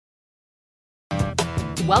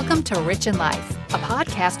Welcome to Rich in Life, a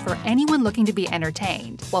podcast for anyone looking to be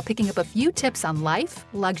entertained while picking up a few tips on life,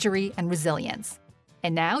 luxury, and resilience.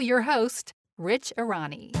 And now your host, Rich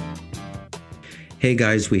Irani. Hey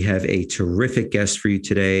guys, we have a terrific guest for you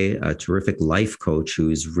today, a terrific life coach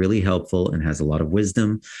who's really helpful and has a lot of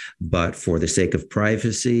wisdom. But for the sake of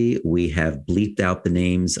privacy, we have bleeped out the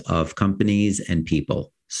names of companies and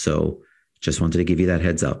people. So just wanted to give you that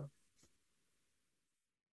heads up.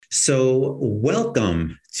 So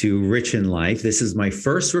welcome to Rich in Life. This is my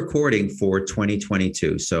first recording for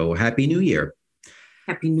 2022. So Happy New Year.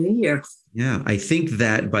 Happy New Year. Yeah, I think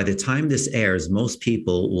that by the time this airs, most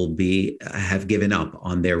people will have given up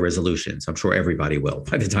on their resolutions. I'm sure everybody will.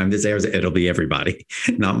 By the time this airs, it'll be everybody,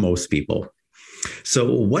 not most people.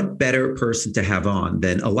 So what better person to have on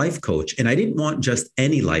than a life coach? And I didn't want just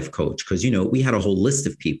any life coach because, we had a whole list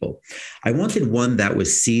of people. I wanted one that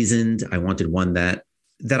was seasoned. I wanted one that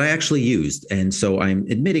I actually used. And so I'm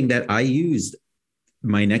admitting that I used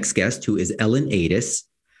my next guest, who is Ellen Ades,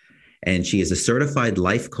 and she is a certified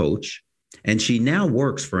life coach. And she now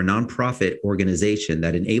works for a nonprofit organization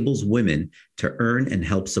that enables women to earn and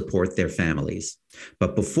help support their families.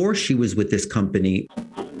 But before she was with this company,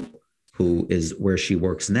 who is where she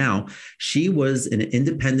works now, she was an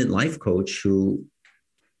independent life coach who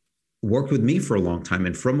worked with me for a long time.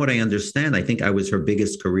 And from what I understand, I think I was her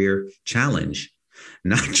biggest career challenge.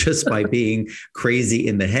 Not just by being crazy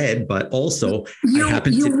in the head, but also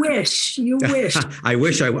you wish.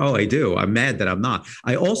 I do. I'm mad that I'm not.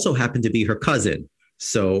 I also happen to be her cousin.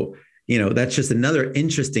 So, that's just another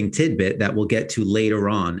interesting tidbit that we'll get to later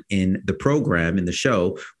on in the program, in the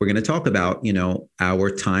show. We're going to talk about,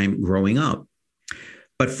 our time growing up.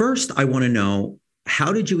 But first, I want to know,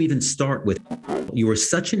 how did you even start with? You were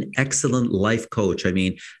such an excellent life coach. I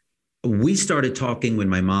mean, we started talking when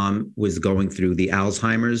my mom was going through the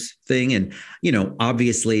Alzheimer's thing. And,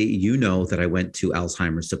 obviously, that I went to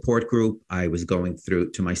Alzheimer's support group. I was going through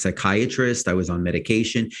to my psychiatrist. I was on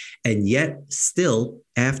medication. And yet still,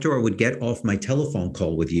 after I would get off my telephone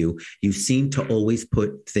call with you, you seem to always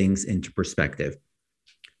put things into perspective.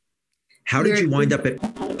 How did you wind up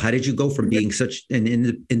how did you go from being such an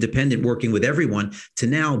independent, working with everyone, to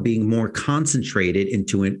now being more concentrated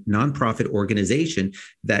into a nonprofit organization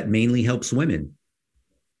that mainly helps women?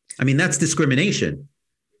 I mean, that's discrimination.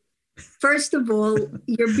 First of all,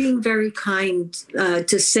 you're being very kind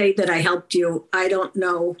to say that I helped you. I don't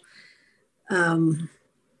know.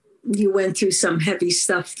 You went through some heavy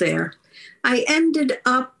stuff there. I ended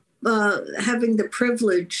up having the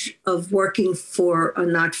privilege of working for a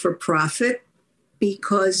not-for-profit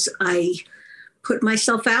because I put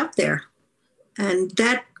myself out there. And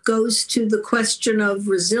that goes to the question of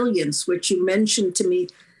resilience, which you mentioned to me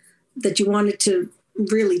that you wanted to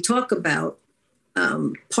really talk about.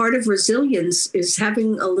 Part of resilience is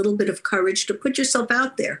having a little bit of courage to put yourself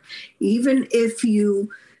out there, even if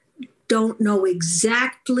you don't know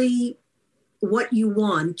exactly what you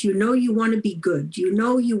want. You want to be good. You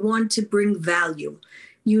want to bring value.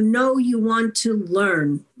 You want to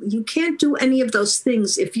learn. You can't do any of those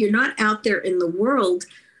things if you're not out there in the world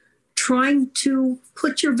trying to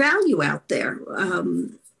put your value out there.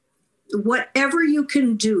 Whatever you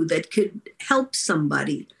can do that could help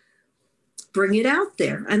somebody, bring it out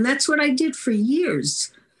there. And that's what I did for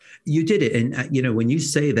years. You did it. And, when you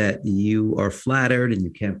say that you are flattered and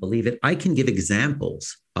you can't believe it, I can give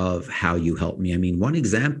examples of how you helped me. I mean, one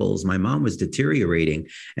example is my mom was deteriorating,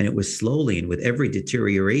 and it was slowly. And with every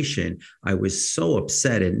deterioration, I was so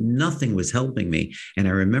upset and nothing was helping me. And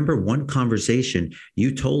I remember one conversation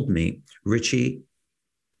you told me, Richie,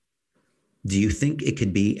 do you think it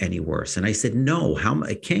could be any worse? And I said, no,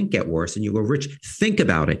 it can't get worse. And you go, Rich, think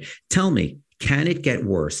about it. Tell me, can it get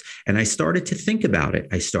worse? And I started to think about it.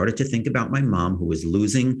 I started to think about my mom, who was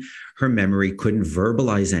losing her memory, couldn't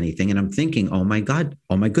verbalize anything. And I'm thinking, oh my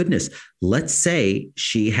goodness, let's say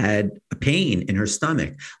she had a pain in her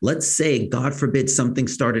stomach. Let's say, God forbid, something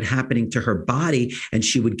started happening to her body and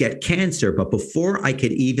she would get cancer. But before I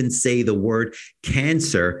could even say the word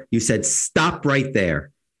cancer, you said, stop right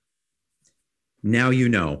there. Now you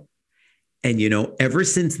know. And, ever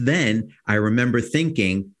since then, I remember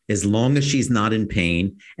thinking, as long as she's not in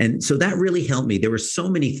pain. And so that really helped me. There were so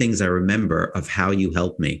many things I remember of how you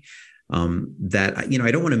helped me that,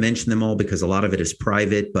 I don't want to mention them all because a lot of it is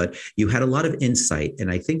private, but you had a lot of insight.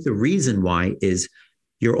 And I think the reason why is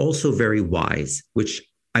you're also very wise, which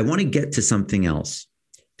I want to get to something else.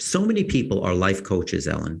 So many people are life coaches,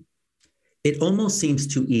 Ellen. It almost seems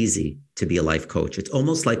too easy to be a life coach. It's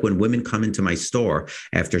almost like when women come into my store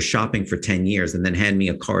after shopping for 10 years and then hand me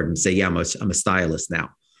a card and say, yeah, I'm a stylist now.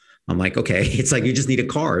 I'm like, okay, it's like you just need a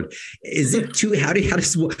card. Is it too,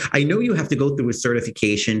 I know you have to go through a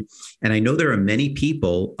certification, and I know there are many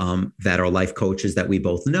people that are life coaches that we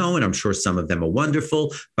both know, and I'm sure some of them are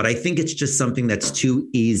wonderful, but I think it's just something that's too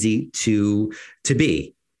easy to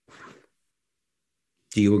be.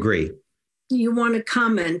 Do you agree? You want to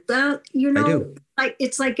comment? I do.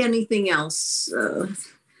 It's like anything else.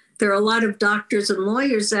 There are a lot of doctors and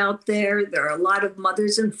lawyers out there. There are a lot of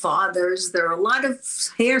mothers and fathers. There are a lot of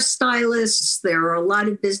hairstylists. There are a lot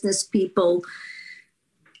of business people.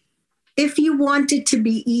 If you want it to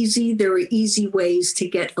be easy, there are easy ways to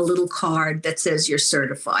get a little card that says you're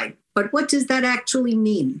certified. But what does that actually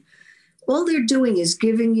mean? All they're doing is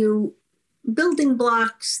giving you building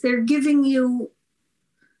blocks. They're giving you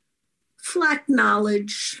flat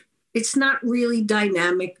knowledge. It's not really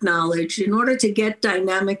dynamic knowledge. In order to get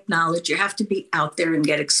dynamic knowledge, you have to be out there and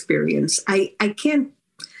get experience. I can't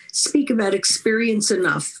speak about experience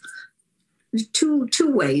enough. Two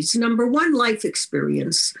ways. Number one, life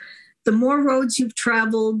experience. The more roads you've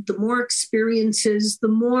traveled, the more experiences, the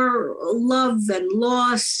more love and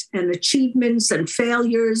loss and achievements and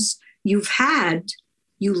failures you've had,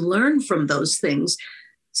 you learn from those things.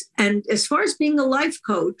 And as far as being a life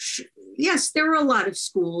coach, yes, there are a lot of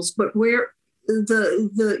schools, but where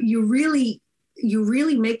you really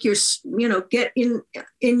make your, get in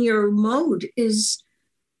your mode is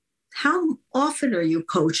how often are you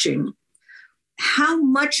coaching? How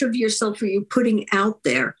much of yourself are you putting out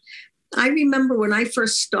there? I remember when I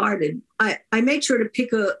first started, I made sure to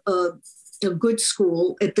pick a good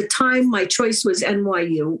school. At the time, my choice was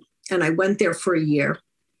NYU, and I went there for a year.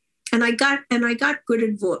 And I got good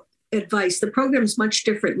advice. The program's much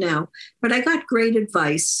different now, but I got great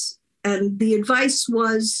advice. And the advice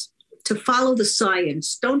was to follow the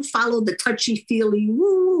science. Don't follow the touchy-feely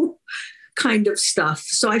woo kind of stuff.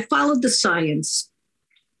 So I followed the science,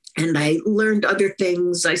 and I learned other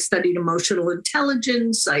things. I studied emotional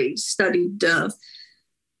intelligence. I studied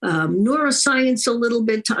neuroscience a little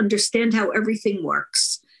bit to understand how everything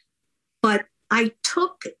works. But I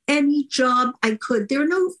took any job I could. There are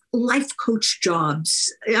no life coach jobs.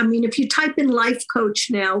 I mean, if you type in life coach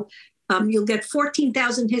now, you'll get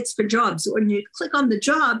 14,000 hits for jobs. When you click on the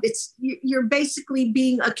job, you're basically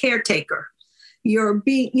being a caretaker. You're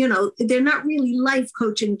being, they're not really life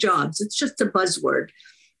coaching jobs. It's just a buzzword.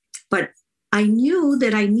 But I knew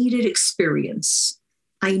that I needed experience.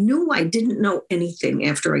 I knew I didn't know anything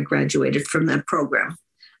after I graduated from that program.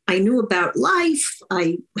 I knew about life.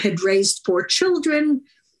 I had raised 4 children.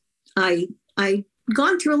 I'd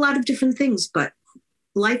gone through a lot of different things, but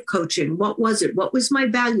life coaching, what was it? What was my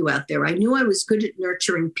value out there? I knew I was good at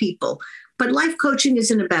nurturing people, but life coaching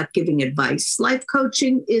isn't about giving advice. Life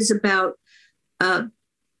coaching is about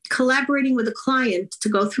collaborating with a client to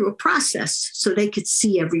go through a process so they could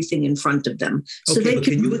see everything in front of them. So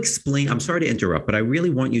can you explain? I'm sorry to interrupt, but I really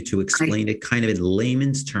want you to explain it kind of in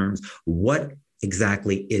layman's terms. What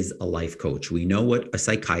exactly is a life coach? We know what a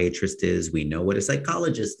psychiatrist is. We know what a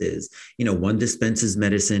psychologist is. One dispenses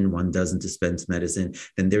medicine, one doesn't dispense medicine.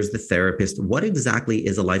 Then there's the therapist. What exactly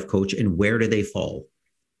is a life coach, and where do they fall?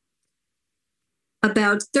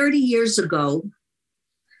 About 30 years ago,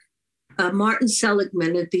 Martin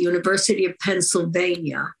Seligman at the University of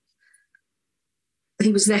Pennsylvania,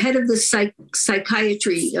 he was the head of the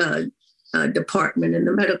psychiatry department in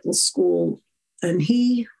the medical school. And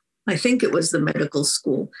I think it was the medical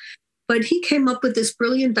school, but he came up with this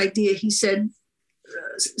brilliant idea. He said,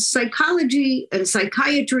 psychology and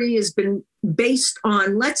psychiatry has been based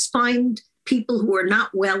on, let's find people who are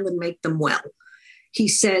not well and make them well. He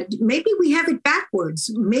said, maybe we have it backwards.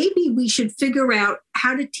 Maybe we should figure out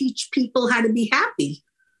how to teach people how to be happy.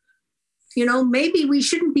 Maybe we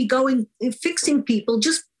shouldn't be fixing people,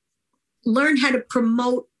 just learn how to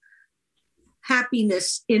promote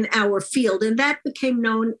happiness in our field. And that became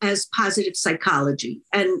known as positive psychology.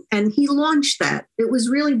 And he launched that. It was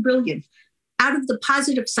really brilliant. Out of the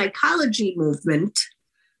positive psychology movement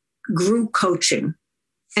grew coaching.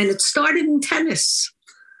 And it started in tennis,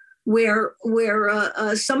 where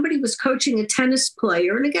somebody was coaching a tennis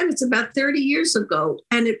player. And again, it's about 30 years ago.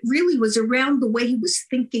 And it really was around the way he was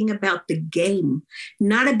thinking about the game,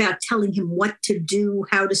 not about telling him what to do,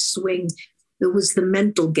 how to swing. It was the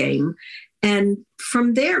mental game. And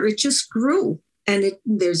from there, it just grew. And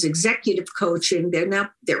there's executive coaching. There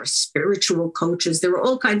are spiritual coaches. There are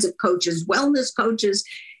all kinds of coaches, wellness coaches.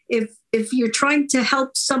 If you're trying to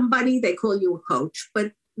help somebody, they call you a coach.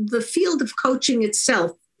 But the field of coaching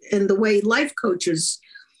itself and the way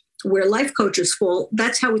where life coaches fall,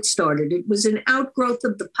 that's how it started. It was an outgrowth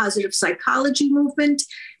of the positive psychology movement.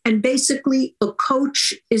 And basically, a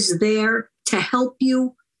coach is there to help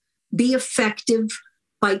you be effective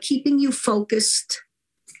by keeping you focused,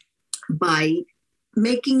 by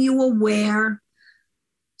making you aware,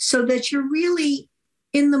 so that you're really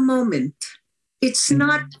in the moment. It's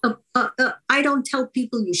not, I don't tell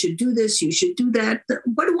people you should do this, you should do that.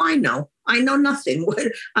 What do I know? I know nothing.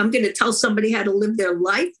 I'm going to tell somebody how to live their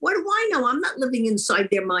life. What do I know? I'm not living inside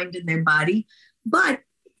their mind and their body. But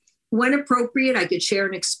when appropriate, I could share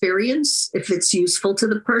an experience. If it's useful to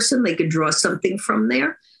the person, they could draw something from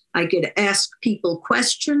there. I could ask people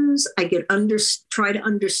questions. I could try to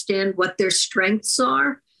understand what their strengths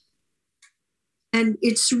are. And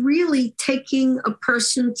it's really taking a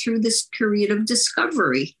person through this period of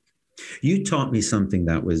discovery. You taught me something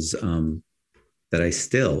that was, that I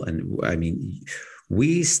still, and I mean,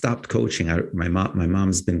 we stopped coaching. My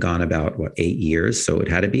mom's been gone about 8 years. So it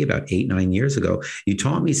had to be about 8, 9 years ago. You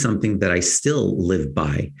taught me something that I still live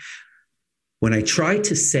by. When I try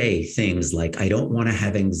to say things like, I don't want to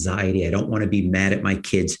have anxiety, I don't want to be mad at my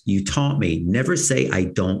kids, you taught me never say, I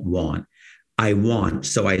don't want. I want.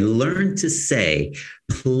 So I learned to say,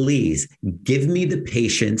 please give me the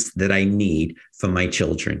patience that I need for my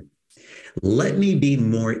children. Let me be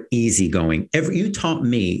more easygoing. You taught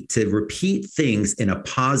me to repeat things in a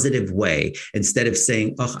positive way instead of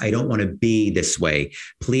saying, oh, I don't want to be this way.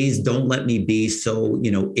 Please don't let me be so,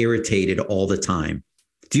 irritated all the time.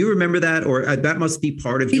 Do you remember that? Or that must be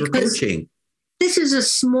part of your coaching. This is a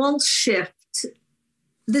small shift.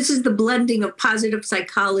 This is the blending of positive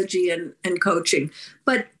psychology and coaching.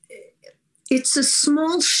 But it's a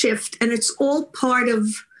small shift, and it's all part of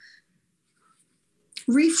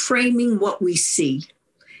reframing what we see.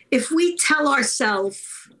 If we tell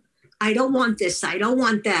ourselves, I don't want this, I don't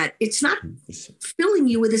want that, it's not filling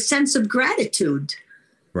you with a sense of gratitude.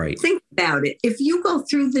 Right. Think about it. If you go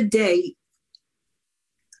through the day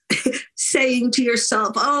saying to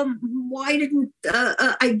yourself, oh, why didn't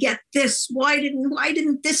I get this? Why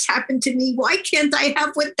didn't this happen to me? Why can't I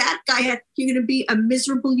have what that guy had? You're going to be a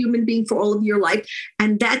miserable human being for all of your life.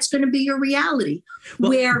 And that's going to be your reality.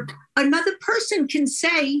 Where another person can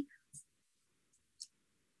say,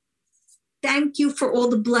 thank you for all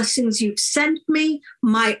the blessings you've sent me.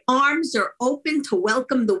 My arms are open to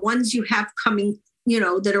welcome the ones you have coming,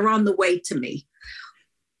 that are on the way to me.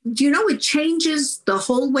 It changes the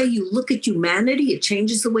whole way you look at humanity. It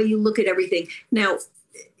changes the way you look at everything. Now,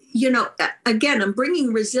 again, I'm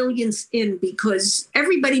bringing resilience in because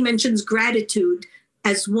everybody mentions gratitude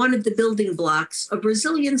as one of the building blocks of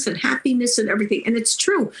resilience and happiness and everything. And it's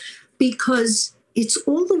true because it's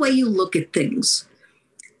all the way you look at things.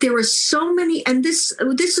 There are so many, and this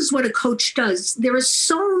is what a coach does. There are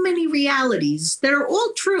so many realities that are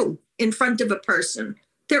all true in front of a person.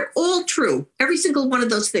 They're all true, every single one of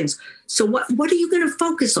those things. So what are you going to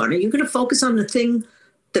focus on? Are you going to focus on the thing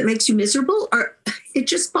that makes you miserable? Or it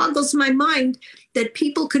just boggles my mind that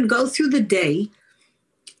people can go through the day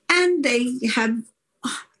and they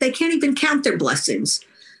can't even count their blessings,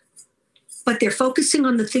 but they're focusing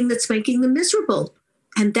on the thing that's making them miserable.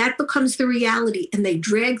 And that becomes the reality. And they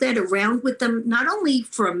drag that around with them, not only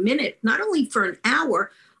for a minute, not only for an hour.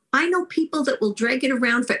 I know people that will drag it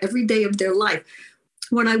around for every day of their life.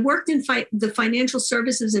 When I worked in the financial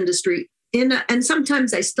services industry, and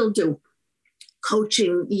sometimes I still do,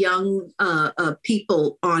 coaching young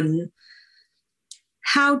people on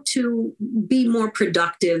how to be more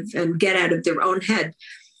productive and get out of their own head.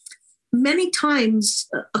 Many times,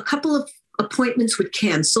 a couple of appointments would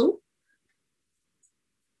cancel,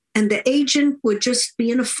 and the agent would just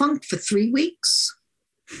be in a funk for 3 weeks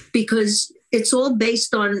because it's all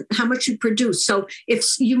based on how much you produce. So if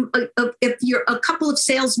you're a couple of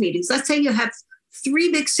sales meetings, let's say you have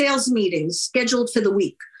 3 big sales meetings scheduled for the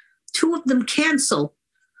week, 2 of them cancel,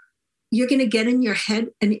 you're going to get in your head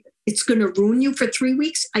and it's going to ruin you for 3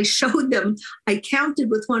 weeks. I showed them, I counted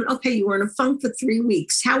with one, okay, you were in a funk for 3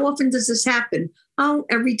 weeks. How often does this happen? Oh,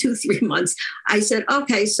 every 2-3 months. I said,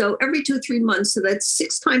 okay, so every 2-3 months, so that's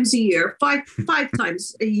 6 times a year, five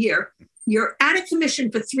times a year. You're out of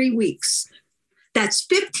commission for 3 weeks. That's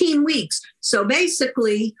 15 weeks. So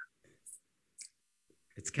basically,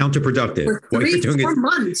 it's counterproductive. For 3-4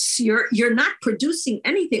 months, you're not producing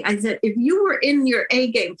anything. I said, if you were in your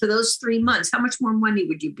A game for those 3 months, how much more money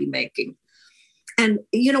would you be making? And,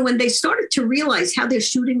 when they started to realize how they're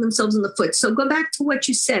shooting themselves in the foot. So go back to what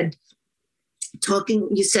you said.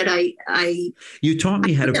 You said you taught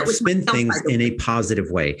me how to spin things in a positive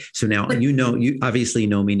way. So now you obviously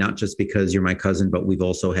know me, not just because you're my cousin, but we've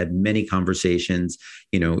also had many conversations,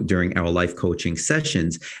 during our life coaching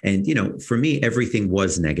sessions. And, for me, everything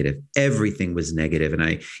was negative. Everything was negative. And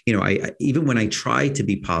I even when I tried to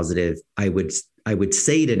be positive, I would I would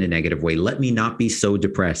say it in a negative way. Let me not be so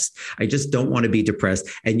depressed. I just don't want to be depressed.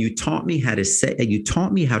 And you taught me how to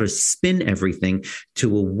spin everything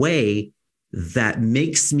to a way that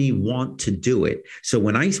makes me want to do it. So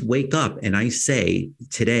when I wake up and I say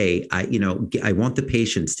today, I want the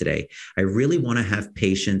patience today. I really want to have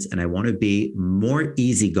patience, and I want to be more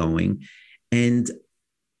easygoing, and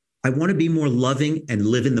I want to be more loving and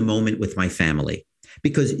live in the moment with my family.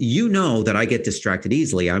 Because you know that I get distracted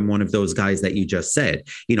easily. I'm one of those guys that you just said.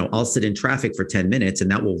 I'll sit in traffic for 10 minutes and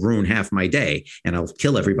that will ruin half my day, and I'll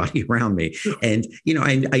kill everybody around me. And,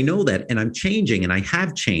 I know that, and I'm changing, and I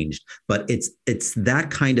have changed, but it's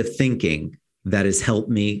that kind of thinking that has helped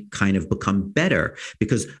me kind of become better.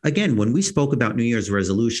 Because again, when we spoke about New Year's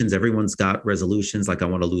resolutions, everyone's got resolutions like, I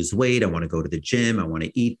want to lose weight, I want to go to the gym, I want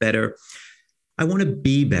to eat better. I want to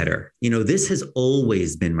be better. This has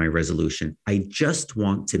always been my resolution. I just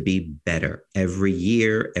want to be better every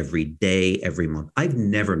year, every day, every month. I've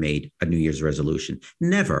never made a New Year's resolution.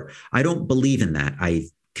 Never. I don't believe in that. I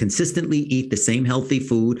consistently eat the same healthy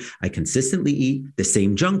food. I consistently eat the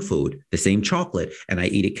same junk food, the same chocolate, and I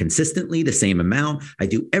eat it consistently, the same amount. I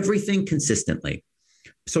do everything consistently.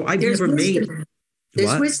 So I've never made...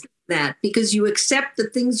 There's wisdom in that, because you accept the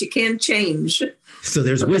things you can't change. So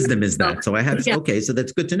there's wisdom is that. So I have, okay, so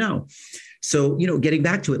that's good to know. So, getting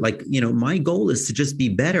back to it, my goal is to just be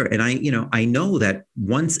better. And I know that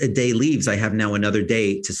once a day leaves, I have now another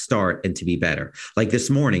day to start and to be better. Like this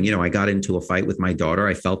morning, I got into a fight with my daughter.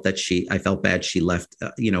 I felt bad. She left,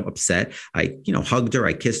 upset. I, hugged her.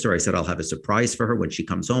 I kissed her. I said, I'll have a surprise for her when she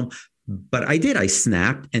comes home. But I did. I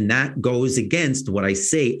snapped. And that goes against what I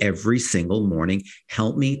say every single morning.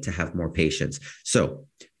 Help me to have more patience. So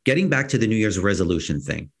getting back to the New Year's resolution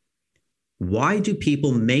thing. Why do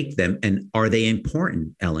people make them? And are they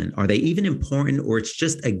important, Ellen? Are they even important, or it's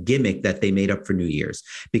just a gimmick that they made up for New Year's?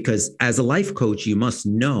 Because as a life coach, you must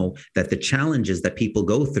know that the challenges that people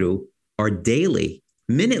go through are daily,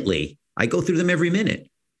 minutely. I go through them every minute.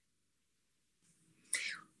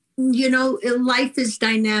 Life is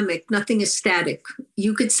dynamic. Nothing is static.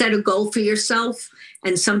 You could set a goal for yourself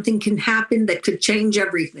and something can happen that could change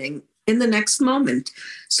everything in the next moment.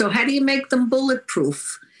 So how do you make them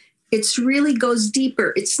bulletproof? It really goes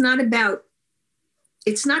deeper. It's not about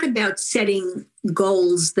setting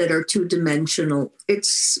goals that are two-dimensional.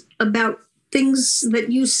 It's about things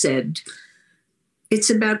that you said. It's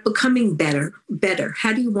about becoming better.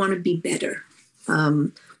 How do you want to be better?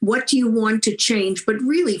 What do you want to change? But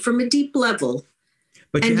really from a deep level.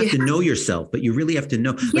 But you have to know yourself, but you really have to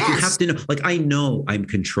know. Yes. Like you have to know, like I know I'm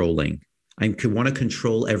controlling. I want to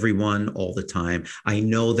control everyone all the time. I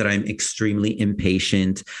know that I'm extremely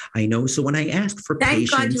impatient. I know. So when I ask for patience.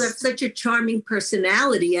 Thank God you have such a charming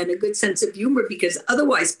personality and a good sense of humor, because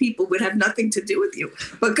otherwise people would have nothing to do with you.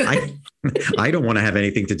 But I don't want to have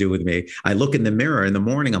anything to do with me. I look in the mirror in the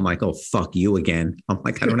morning. I'm like, oh, fuck you again. I'm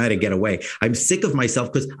like, I don't know how to get away. I'm sick of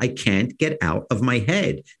myself because I can't get out of my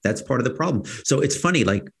head. That's part of the problem. So it's funny,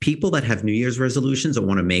 like people that have New Year's resolutions or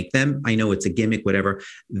want to make them, I know it's a gimmick, whatever.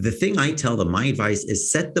 The thing I tell them, my advice is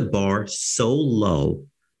set the bar so low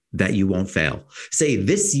that you won't fail. Say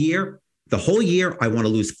this year, the whole year, I want to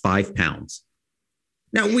lose 5 pounds.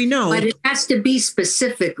 Now we know. But it has to be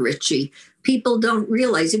specific, Richie. People don't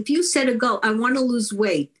realize if you set a goal, I want to lose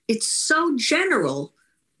weight, it's so general.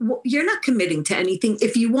 You're not committing to anything.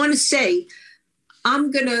 If you want to say, I'm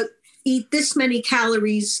going to eat this many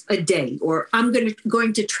calories a day, or I'm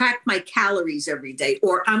going to track my calories every day,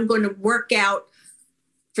 or I'm going to work out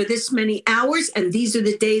for this many hours, and these are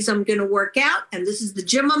the days I'm going to work out, and this is the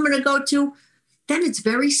gym I'm going to go to, then it's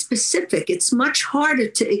very specific. It's much harder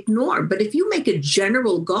to ignore. But if you make a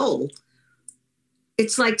general goal,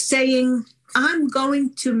 it's like saying, I'm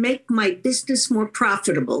going to make my business more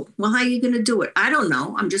profitable. Well, how are you going to do it? I don't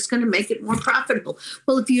know. I'm just going to make it more profitable.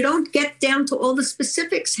 Well, if you don't get down to all the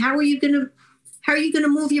specifics, how are you going to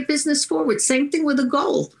move your business forward? Same thing with a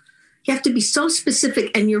goal. You have to be so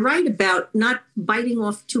specific. And you're right about not biting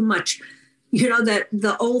off too much. That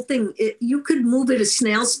the old thing, you could move at a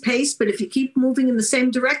snail's pace, but if you keep moving in the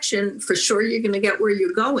same direction, for sure you're going to get where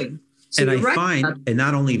you're going. So and I find, and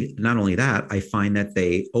not only that, I find that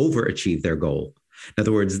they overachieve their goal. In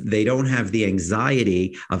other words, they don't have the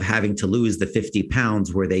anxiety of having to lose the 50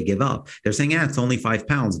 pounds where they give up. They're saying, it's only 5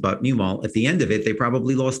 pounds. But meanwhile, at the end of it, they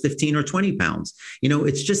probably lost 15 or 20 pounds.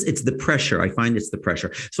 It's the pressure. I find it's the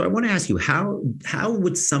pressure. So I want to ask you, how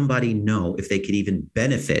would somebody know if they could even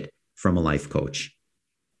benefit from a life coach?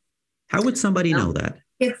 How would somebody know that?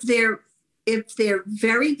 If they're if they're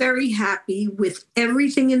very, very happy with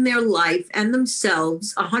everything in their life and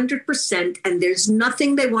themselves 100%, and there's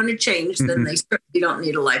nothing they want to change, then they certainly don't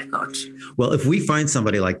need a life coach. Well, if we find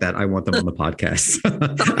somebody like that, I want them on the podcast.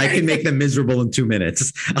 I can make them miserable in 2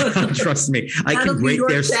 minutes. Trust me. I can break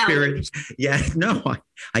their spirit. Yeah, no,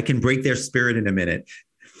 I can break their spirit in a minute.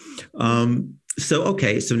 So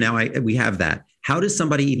now we have that. How does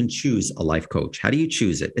somebody even choose a life coach? How do you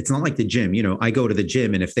choose it? It's not like the gym. I go to the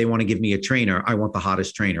gym, and if they want to give me a trainer, I want the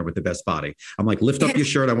hottest trainer with the best body. I'm like, lift up your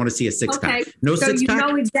shirt. I want to see a six-pack. No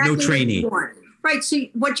six-pack, exactly, no trainee. Right. So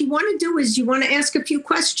what you want to do is you want to ask a few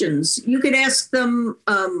questions. You could ask them,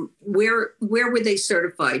 where were they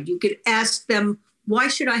certified? You could ask them, why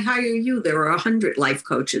should I hire you? There are 100 life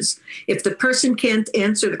coaches. If the person can't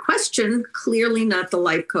answer the question, clearly not the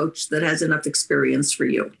life coach that has enough experience for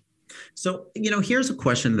you. So, here's a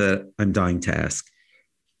question that I'm dying to ask.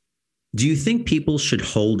 Do you think people should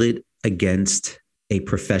hold it against a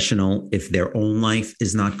professional if their own life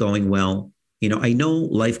is not going well? I know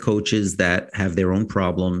life coaches that have their own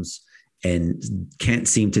problems and can't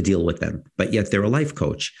seem to deal with them, but yet they're a life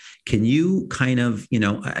coach. Can you kind of,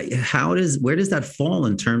 where does that fall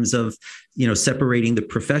in terms of, separating the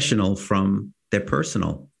professional from their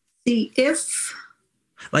personal?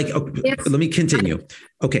 Let me continue.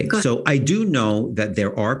 Okay. So I do know that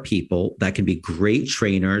there are people that can be great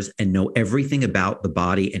trainers and know everything about the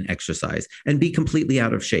body and exercise and be completely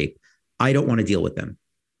out of shape. I don't want to deal with them.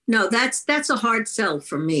 No, that's a hard sell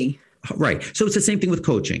for me. Right. So it's the same thing with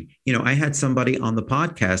coaching. I had somebody on the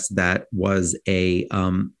podcast that was she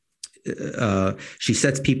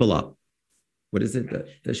sets people up. What is it?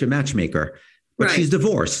 She's a matchmaker, but right. She's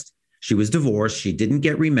divorced. She was divorced. She didn't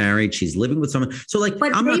get remarried. She's living with someone. So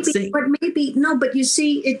not saying. But you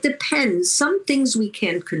see, it depends. Some things we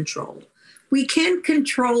can't control. We can't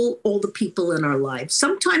control all the people in our lives.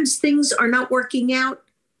 Sometimes things are not working out,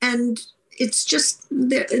 and it's just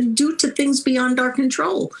due to things beyond our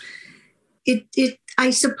control. I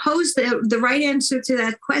suppose the right answer to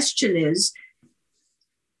that question is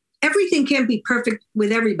everything can't be perfect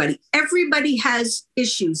with everybody. Everybody has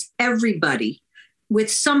issues. Everybody. With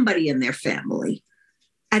somebody in their family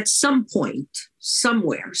at some point,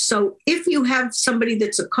 somewhere. So if you have somebody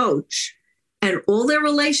that's a coach and all their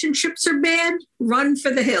relationships are bad, run for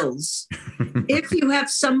the hills. If you have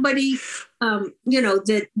somebody,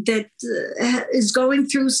 that is going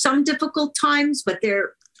through some difficult times, but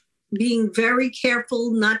they're being very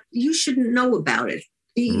careful, you shouldn't know about it.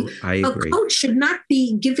 I agree. A coach should not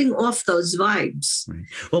be giving off those vibes. Right.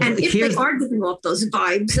 Well, and if they are giving off those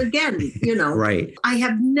vibes, again, right. I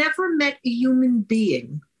have never met a human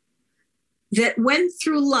being that went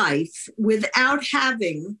through life without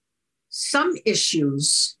having some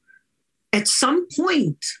issues at some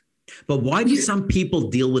point. But why do some people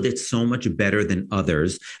deal with it so much better than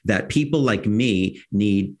others that people like me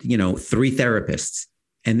need, 3 therapists,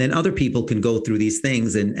 and then other people can go through these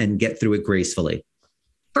things and get through it gracefully?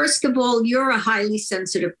 First of all, you're a highly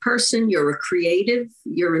sensitive person. You're a creative.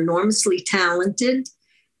 You're enormously talented.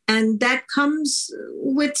 And that comes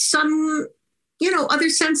with some, other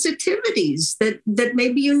sensitivities that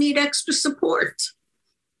maybe you need extra support.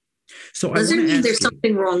 So doesn't mean there's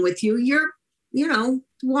something wrong with you. You're,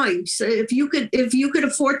 why? So if you could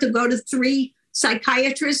afford to go to 3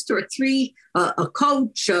 psychiatrists or 3, a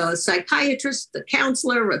coach, a psychiatrist, a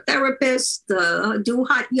counselor, a therapist, do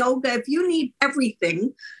hot yoga. If you need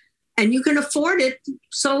everything and you can afford it,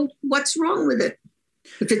 so what's wrong with it?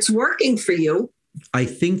 If it's working for you. I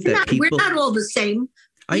think that we're not all the same.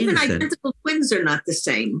 Even identical twins are not the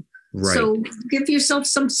same. Right. So give yourself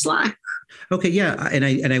some slack. Okay. Yeah.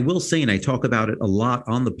 And I will say, and I talk about it a lot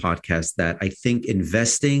on the podcast, that I think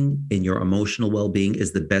investing in your emotional well-being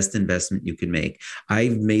is the best investment you can make.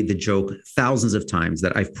 I've made the joke thousands of times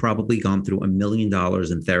that I've probably gone through $1 million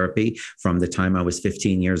in therapy from the time I was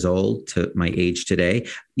 15 years old to my age today,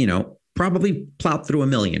 probably plowed through $1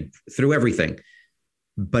 million, through everything.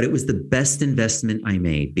 But it was the best investment I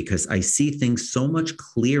made because I see things so much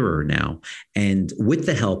clearer now. And with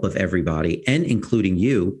the help of everybody, and including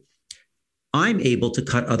you, I'm able to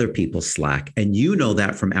cut other people's slack. And you know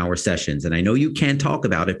that from our sessions. And I know you can't talk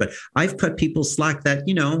about it, but I've cut people's slack that,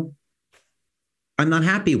 I'm not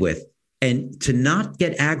happy with. And to not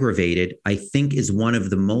get aggravated, I think, is one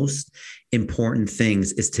of the most important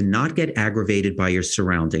things, is to not get aggravated by your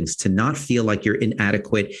surroundings, to not feel like you're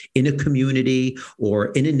inadequate in a community or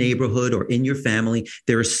in a neighborhood or in your family.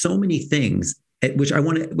 There are so many things which I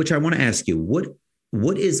want to ask you.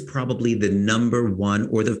 What is probably the number one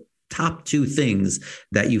or the top 2 things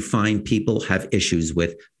that you find people have issues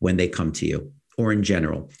with when they come to you, or in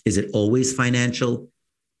general? Is it always financial?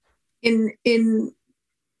 In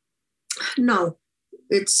no,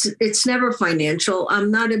 it's never financial.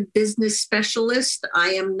 I'm not a business specialist. I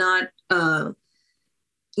am not. I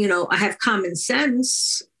have common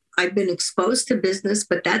sense. I've been exposed to business,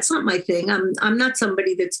 but that's not my thing. I'm not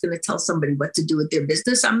somebody that's going to tell somebody what to do with their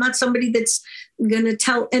business. I'm not somebody that's going to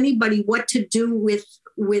tell anybody what to do with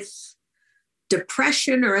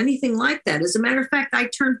depression or anything like that. As a matter of fact, I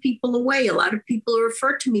turn people away. A lot of people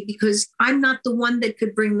refer to me because I'm not the one that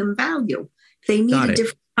could bring them value. They need a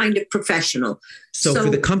different kind of professional. So for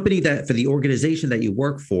the organization that you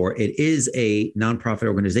work for, it is a nonprofit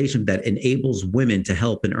organization that enables women to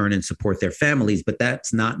help and earn and support their families, but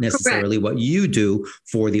that's not necessarily what you do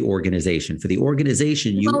for the organization. For the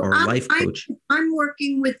organization, you are a life coach. I'm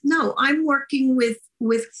working with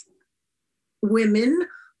women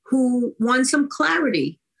who want some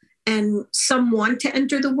clarity, and some want to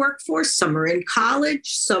enter the workforce. Some are in college,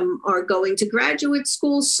 some are going to graduate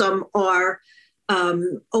school, some are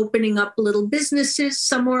opening up little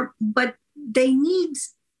businesses, but they need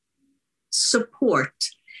support.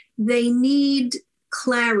 They need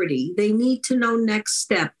clarity. They need to know next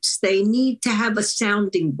steps. They need to have a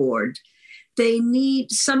sounding board.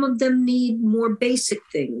 Some of them need more basic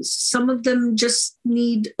things. Some of them just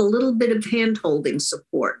need a little bit of hand-holding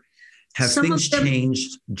support. Have things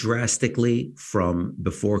changed drastically from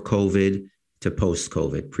before COVID to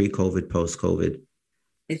post-COVID, pre-COVID, post-COVID?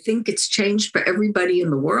 I think it's changed for everybody in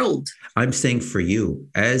the world. I'm saying for you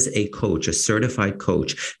as a coach, a certified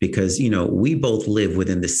coach, because, we both live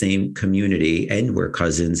within the same community and we're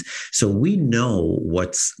cousins. So we know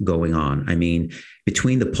what's going on. I mean,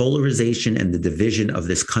 between the polarization and the division of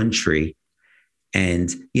this country, and,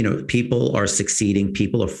 people are succeeding,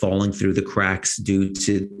 people are falling through the cracks due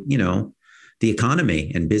to, the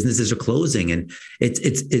economy, and businesses are closing, and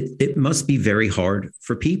it must be very hard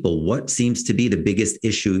for people. What seems to be the biggest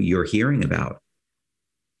issue you're hearing about?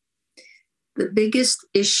 The biggest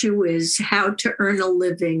issue is how to earn a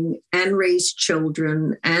living and raise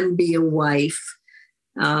children and be a wife,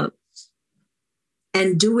 and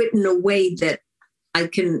do it in a way that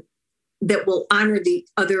that will honor the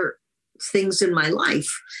other things in my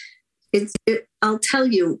life. I'll tell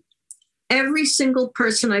you, every single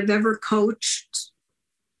person I've ever coached,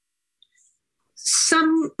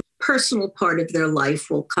 some personal part of their life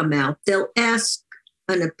will come out. They'll ask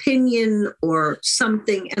an opinion or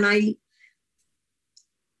something. And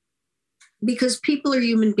because people are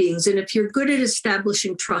human beings, and if you're good at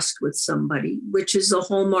establishing trust with somebody, which is a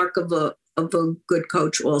hallmark of a good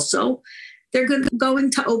coach also, they're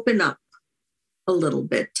going to open up a little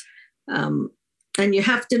bit. And you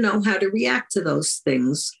have to know how to react to those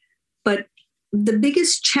things. But the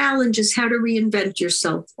biggest challenge is how to reinvent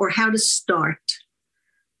yourself or how to start.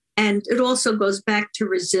 And it also goes back to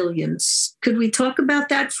resilience. Could we talk about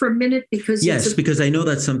that for a minute? Because I know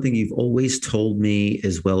that's something you've always told me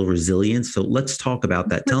as well, resilience. So let's talk about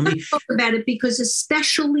that. Tell me. Talk about it, because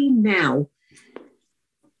especially now,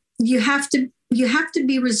 you have to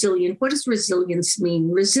be resilient. What does resilience mean?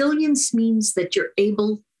 Resilience means that you're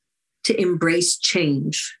able to embrace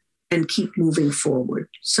change and keep moving forward.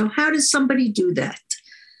 So how does somebody do that?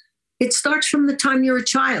 It starts from the time you're a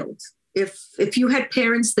child. If you had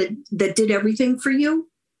parents that did everything for you,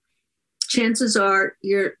 chances are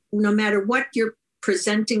no matter what you're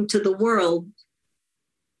presenting to the world,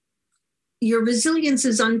 your resilience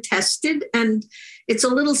is untested, and it's a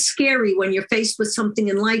little scary when you're faced with something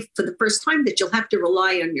in life for the first time that you'll have to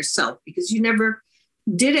rely on yourself because you never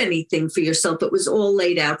did anything for yourself. It was all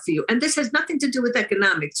laid out for you. And this has nothing to do with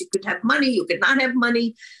economics. You could have money, you could not have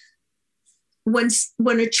money. When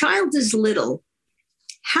a child is little,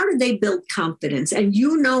 how do they build confidence? And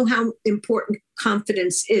you know how important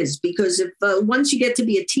confidence is, because if once you get to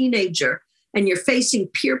be a teenager and you're facing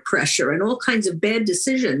peer pressure and all kinds of bad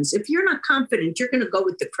decisions, if you're not confident, you're going to go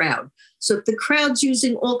with the crowd. So if the crowd's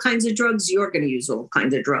using all kinds of drugs, you're going to use all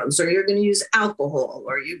kinds of drugs, or you're going to use alcohol,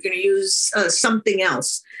 or you're going to use something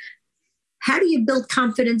else. How do you build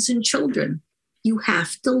confidence in children? You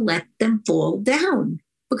have to let them fall down,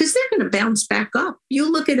 because they're going to bounce back up.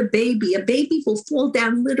 You look at a baby will fall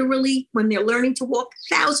down literally when they're learning to walk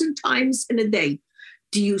 1,000 times in a day.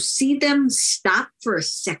 Do you see them stop for a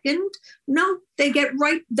second? No, they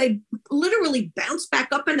literally bounce back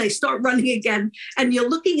up and they start running again. And you're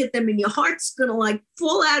looking at them and your heart's going to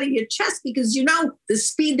fall out of your chest, because you know the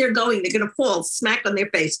speed they're going, they're going to fall smack on their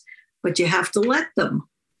face. But you have to let them.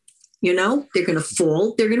 They're going to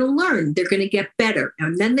fall, they're going to learn, they're going to get better.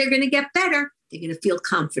 And then they're going to get better, they're going to feel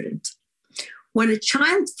confident. When a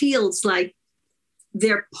child feels like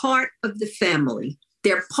they're part of the family,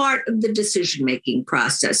 They're part of the decision-making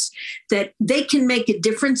process, that they can make a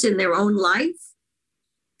difference in their own life.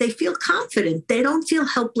 They feel confident. They don't feel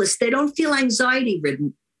helpless. They don't feel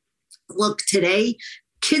anxiety-ridden. Look, today,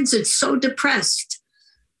 kids are so depressed.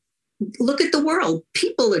 Look at the world.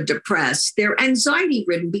 People are depressed. They're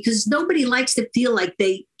anxiety-ridden because nobody likes to feel like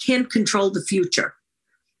they can't control the future.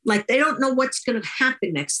 Like they don't know what's going to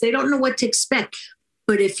happen next. They don't know what to expect.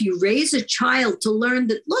 But if you raise a child to learn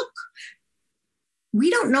that, look, we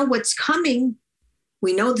don't know what's coming.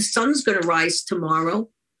 We know the sun's going to rise tomorrow.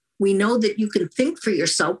 We know that you can think for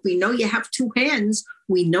yourself. We know you have two hands.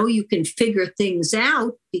 We know you can figure things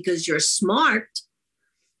out because you're smart.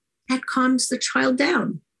 That calms the child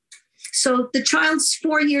down. So the child's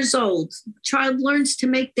 4 years old. Child learns to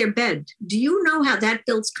make their bed. Do you know how that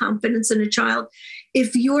builds confidence in a child?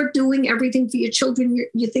 If you're doing everything for your children,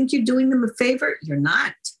 you think you're doing them a favor? You're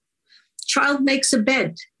not. Child makes a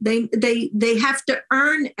bed. They have to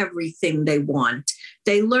earn everything they want.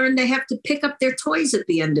 They learn they have to pick up their toys at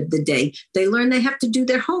the end of the day. They learn they have to do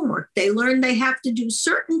their homework. They learn they have to do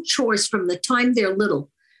certain chores from the time they're little.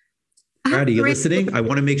 Brad, are you listening? I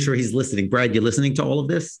want to make sure he's listening. Brad, you listening to all of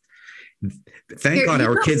this? Thank God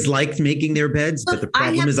our kids like making their beds, but the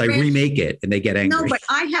problem is I remake it and they get angry. No, but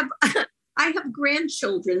I have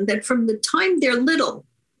grandchildren that from the time they're little,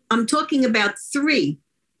 I'm talking about 3,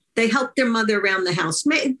 they help their mother around the house.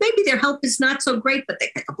 Maybe their help is not so great, but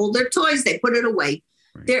they pick up all their toys, they put it away.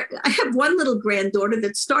 Right. I have one little granddaughter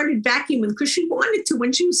that started vacuuming because she wanted to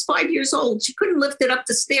when she was 5 years old. She couldn't lift it up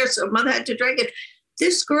the stairs, so her mother had to drag it.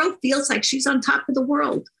 This girl feels like she's on top of the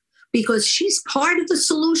world because she's part of the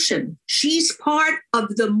solution. She's part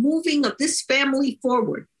of the moving of this family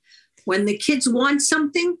forward. When the kids want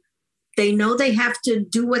something, they know they have to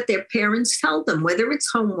do what their parents tell them, whether it's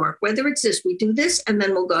homework, whether it's this, we do this, and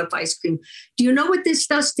then we'll go have ice cream. Do you know what this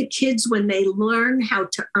does to kids when they learn how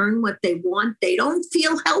to earn what they want? They don't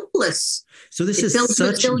feel helpless. So this is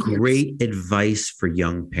such great advice for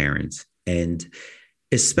young parents, and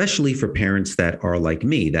especially for parents that are like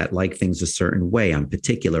me, that like things a certain way. I'm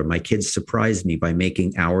particular. My kids surprised me by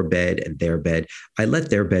making our bed and their bed. I let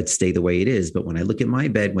their bed stay the way it is. But when I look at my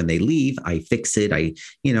bed, when they leave, I fix it. I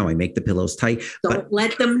make the pillows tight. Don't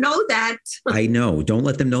let them know that. I know. Don't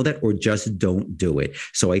let them know that, or just don't do it.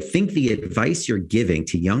 So I think the advice you're giving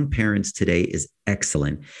to young parents today is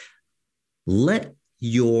excellent. Let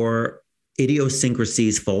your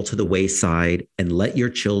idiosyncrasies fall to the wayside and let your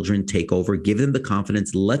children take over. Give them the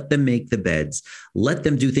confidence. Let them make the beds. Let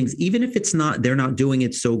them do things, even if they're not doing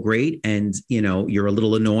it so great and you're a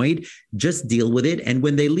little annoyed. Just deal with it. And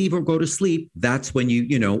when they leave or go to sleep, that's when you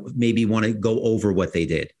maybe want to go over what they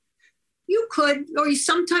did. You could, or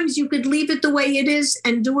sometimes you could leave it the way it is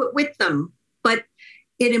and do it with them. But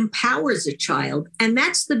it empowers a child, and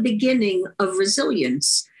that's the beginning of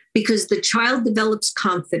resilience because the child develops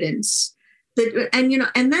confidence. And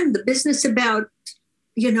then the business about,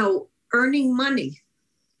 earning money.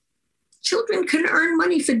 Children can earn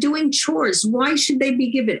money for doing chores. Why should they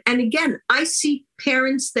be given? And again, I see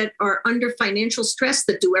parents that are under financial stress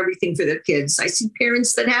that do everything for their kids. I see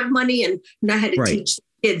parents that have money and know how to teach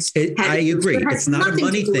kids. I agree. It's not a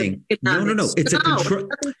money thing. No.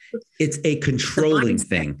 It's a controlling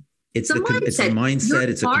thing. It's a mindset.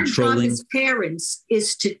 It's a controlling. Our job as parents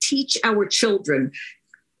is to teach our children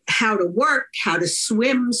how to work, how to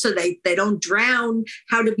swim so they don't drown,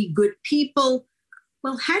 how to be good people.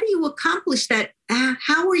 Well, how do you accomplish that?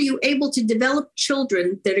 How are you able to develop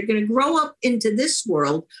children that are going to grow up into this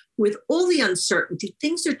world with all the uncertainty?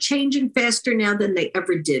 Things are changing faster now than they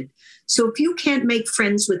ever did. So if you can't make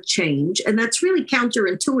friends with change, and that's really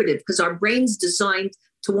counterintuitive because our brain's designed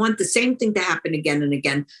to want the same thing to happen again and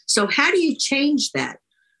again. So how do you change that?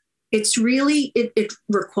 It's really, it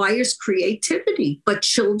requires creativity, but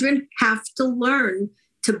children have to learn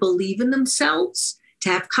to believe in themselves, to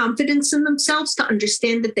have confidence in themselves, to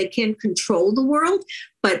understand that they can't control the world.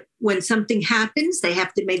 But when something happens, they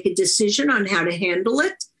have to make a decision on how to handle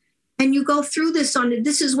it. And you go through this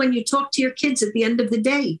this is when you talk to your kids at the end of the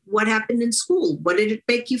day. What happened in school? What did it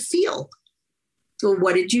make you feel? Well,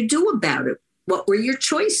 what did you do about it? What were your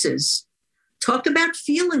choices? Talk about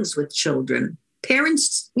feelings with children.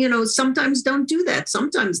 Parents, sometimes don't do that.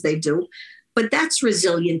 Sometimes they do, but that's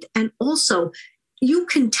resilient. And also, you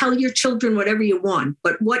can tell your children whatever you want,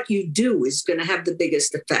 but what you do is going to have the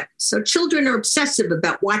biggest effect. So children are obsessive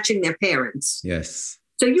about watching their parents. Yes.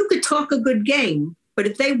 So you could talk a good game, but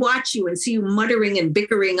if they watch you and see you muttering and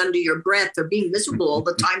bickering under your breath or being miserable all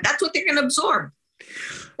the time, that's what they're going to absorb.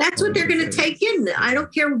 That's what they're going to take in. I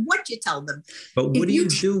don't care what you tell them. But what do you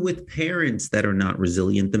do with parents that are not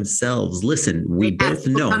resilient themselves? Listen, we both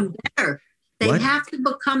know. They What? have to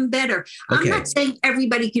become better. Okay. I'm not saying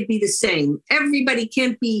everybody could be the same. Everybody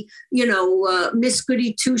can't be, Miss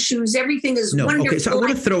Goody Two Shoes. Everything is No. wonderful. Okay. So I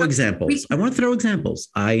want to throw examples.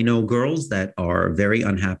 I know girls that are very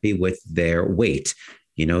unhappy with their weight.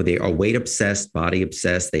 They are weight obsessed, body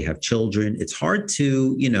obsessed. They have children. It's hard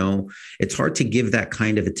to give that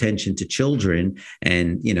kind of attention to children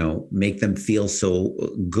and, make them feel so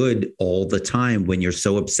good all the time when you're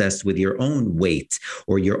so obsessed with your own weight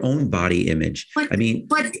or your own body image.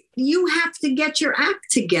 But you have to get your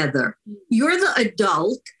act together. You're the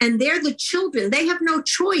adult and they're the children. They have no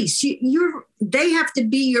choice. They have to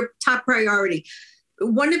be your top priority.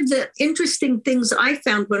 One of the interesting things I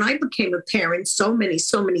found when I became a parent so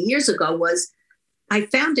many years ago was I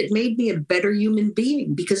found it made me a better human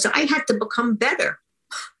being because I had to become better.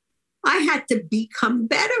 I had to become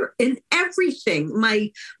better in everything.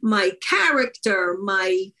 My character,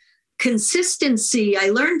 my consistency. I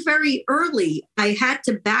learned very early. I had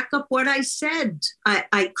to back up what I said.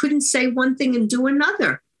 I couldn't say one thing and do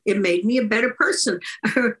another. It made me a better person.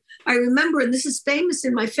 I remember, and this is famous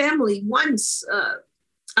in my family, once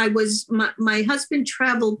my husband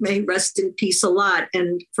traveled, may he rest in peace, a lot,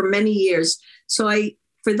 and for many years. So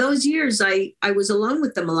for those years, I was alone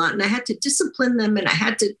with them a lot, and I had to discipline them, and I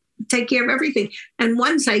had to take care of everything. And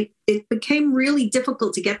once it became really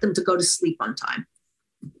difficult to get them to go to sleep on time,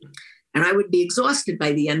 and I would be exhausted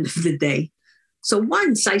by the end of the day. So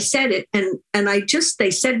once I said it, and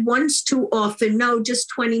they said once too often, no, just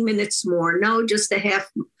 20 minutes more, no, just a half.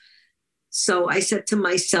 So I said to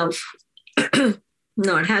myself,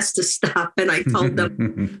 no, it has to stop. And I told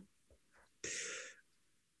them,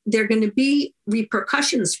 there are going to be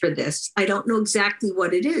repercussions for this. I don't know exactly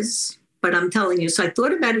what it is, but I'm telling you. So I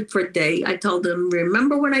thought about it for a day. I told them,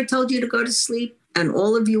 remember when I told you to go to sleep and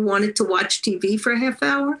all of you wanted to watch TV for a half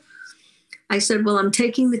hour? I said, well, I'm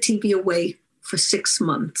taking the TV away for 6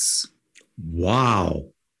 months. Wow.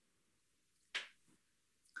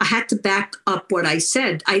 I had to back up what I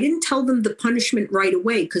said. I didn't tell them the punishment right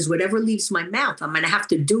away because whatever leaves my mouth, I'm going to have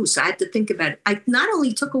to do. So I had to think about it. I not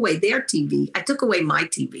only took away their TV, I took away my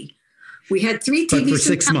TV. We had 3 TVs. But for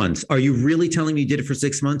 6 months. Are you really telling me you did it for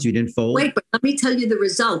 6 months? You didn't fold? Wait, but let me tell you the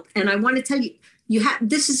result. And I want to tell you,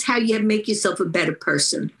 this is how you make yourself a better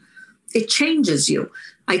person. It changes you.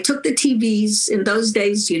 I took the TVs. In those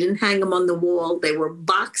days, you didn't hang them on the wall. They were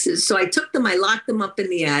boxes. So I took them, I locked them up in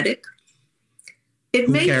the attic. It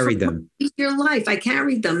Who made carried them? Your life. I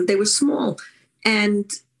carried them. They were small. And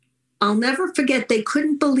I'll never forget, they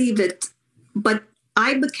couldn't believe it, but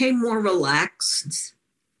I became more relaxed.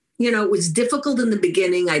 It was difficult in the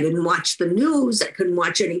beginning. I didn't watch the news. I couldn't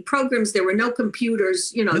watch any programs. There were no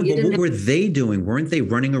computers. No, but what were they doing? Weren't they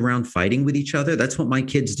running around fighting with each other? That's what my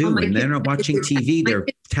kids do. When they're not watching TV, they're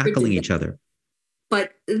tackling each other.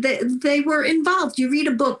 But they were involved. You read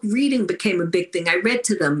a book. Reading became a big thing. I read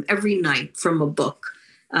to them every night from a book.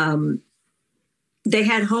 They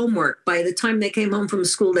had homework. By the time they came home from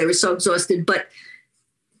school, they were so exhausted. But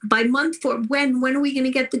by month 4, when are we going to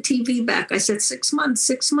get the TV back? I said 6 months,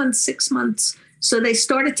 6 months, 6 months. So they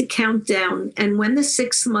started to count down. And when the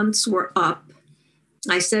 6 months were up,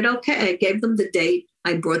 I said, okay, I gave them the date.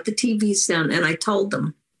 I brought the TVs down and I told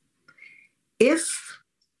them, if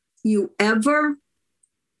you ever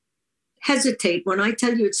hesitate when I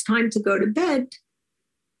tell you it's time to go to bed,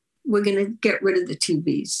 we're going to get rid of the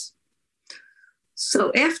TVs.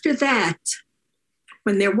 So after that,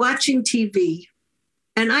 when they're watching TV,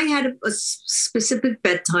 and I had a specific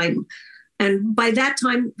bedtime, and by that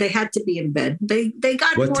time they had to be in bed. They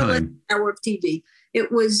got what more time? or less an hour of TV.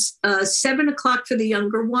 It was 7 o'clock for the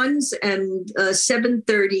younger ones and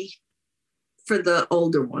 7:30 for the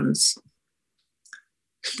older ones.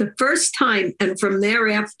 The first time, and from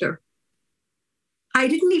thereafter, I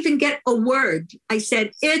didn't even get a word. I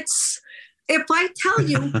said, if I tell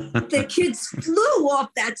you, the kids flew off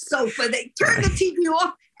that sofa, they turned the TV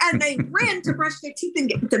off and they ran to brush their teeth and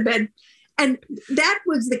get into bed. And that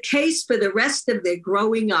was the case for the rest of their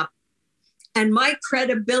growing up. And my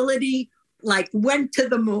credibility went to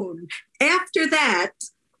the moon. After that,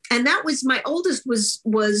 and that was, my oldest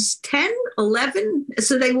was 10, 11.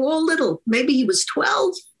 So they were all little. Maybe he was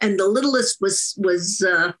 12 and the littlest was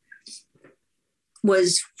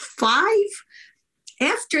 5.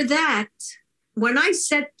 After that, when I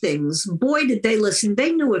said things, boy, did they listen.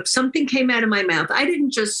 They knew if something came out of my mouth, I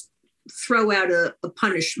didn't just throw out a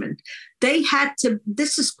punishment. They had to,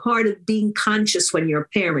 this is part of being conscious when you're a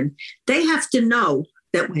parent. They have to know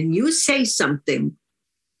that when you say something,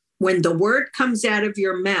 when the word comes out of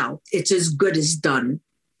your mouth, it's as good as done.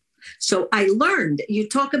 So I learned, you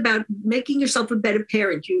talk about making yourself a better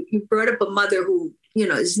parent. You brought up a mother who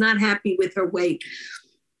is not happy with her weight.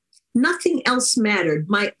 Nothing else mattered.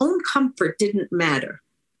 My own comfort didn't matter.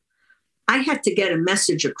 I had to get a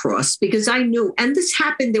message across because I knew, and this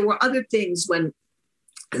happened, there were other things when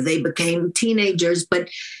they became teenagers, but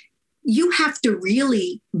you have to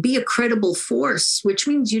really be a credible force, which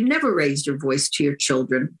means you never raise your voice to your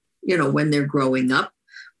children, when they're growing up.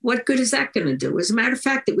 What good is that going to do? As a matter of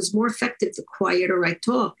fact, it was more effective the quieter I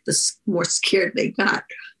talked, the more scared they got.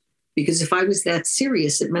 Because if I was that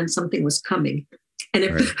serious, it meant something was coming. And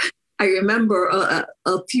if I remember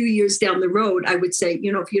a few years down the road, I would say,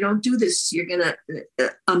 if you don't do this,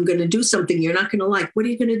 I'm going to do something you're not going to like. What are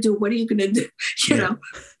you going to do? What are you going to do? You know?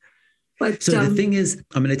 But, so the thing is,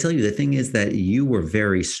 I'm going to tell you, the thing is that you were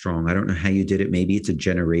very strong. I don't know how you did it. Maybe it's a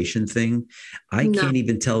generation thing. I can't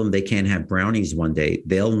even tell them they can't have brownies one day.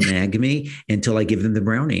 They'll nag me until I give them the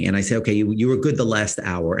brownie. And I say, okay, you were good the last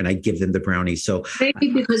hour, and I give them the brownie. So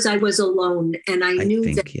maybe because I was alone and I knew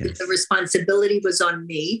that the responsibility was on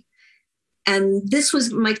me. And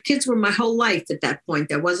my kids were my whole life at that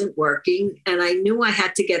point. I wasn't working and I knew I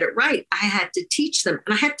had to get it right. I had to teach them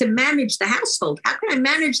and I had to manage the household. How can I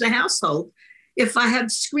manage the household if I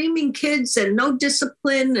have screaming kids and no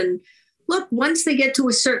discipline? And look, once they get to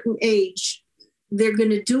a certain age, they're going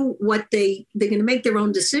to do they're going to make their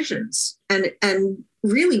own decisions. And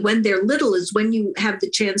really when they're little is when you have the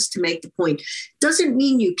chance to make the point. Doesn't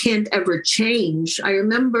mean you can't ever change. I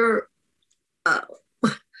remember,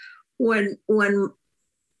 when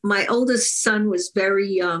my oldest son was very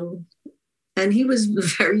young and he was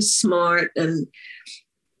very smart, and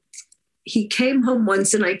he came home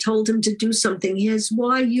once and I told him to do something. He says,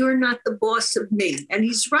 why you're not the boss of me? And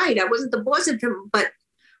he's right. I wasn't the boss of him, but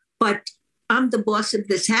I'm the boss of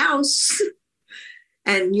this house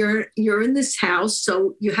and you're in this house.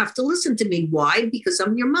 So you have to listen to me. Why? Because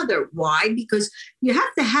I'm your mother. Why? Because you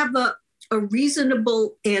have to have a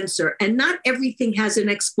reasonable answer, and not everything has an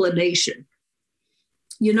explanation,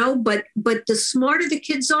 but the smarter the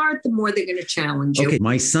kids are, the more they're going to challenge you. Okay.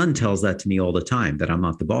 My son tells that to me all the time, that I'm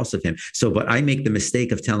not the boss of him. But I make the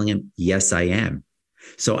mistake of telling him, yes, I am.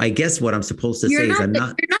 So I guess what I'm supposed to say is you're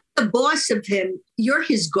not the boss of him. You're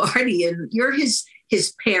his guardian. You're his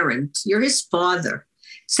parent. You're his father.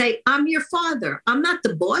 Say, I'm your father. I'm not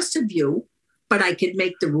the boss of you, but I can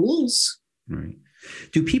make the rules. Right.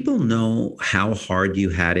 Do people know how hard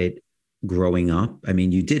you had it growing up? I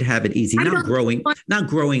mean, you did have it easy. Not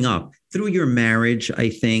growing up through your marriage.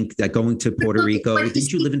 I think that going to Puerto Rico.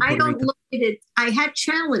 Did you live in Puerto Rico? I don't look at it. I had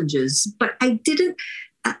challenges, but I didn't.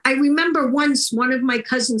 I remember once one of my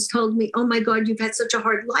cousins told me, "Oh my God, you've had such a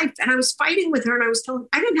hard life," and I was fighting with her, and I was telling her,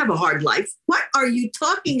 I didn't have a hard life. What are you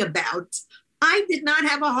talking about? I did not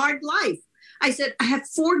have a hard life. I said, I have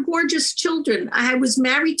 4 gorgeous children. I was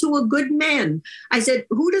married to a good man. I said,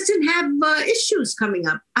 who doesn't have issues coming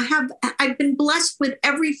up? I've been blessed with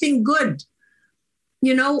everything good.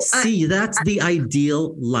 See, that's the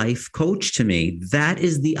ideal life coach to me. That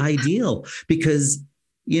is the ideal because,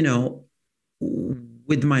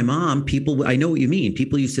 with my mom, I know what you mean.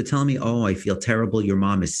 People used to tell me, oh, I feel terrible. Your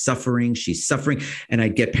mom is suffering. She's suffering. And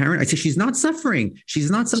I'd get parent. I said, she's not suffering.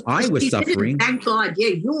 She's not. I was suffering. Thank God. Yeah,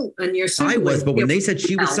 you and your son. I was. But when they said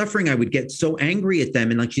she was suffering, I would get so angry at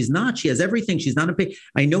them. And she's not. She has everything. She's not a pain.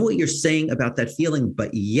 I know what you're saying about that feeling,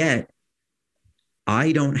 but yet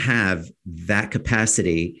I don't have that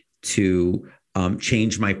capacity to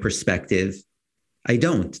change my perspective. I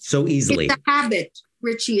don't so easily. It's a habit,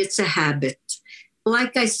 Richie. It's a habit.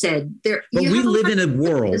 Like I said, but we live in a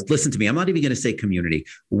world. Listen to me. I'm not even going to say community.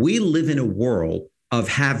 We live in a world of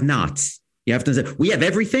have-nots. You have to say we have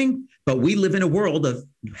everything, but we live in a world of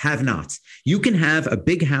have-nots. You can have a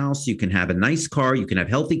big house, you can have a nice car, you can have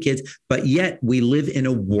healthy kids, but yet we live in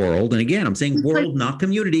a world. And again, I'm saying world, not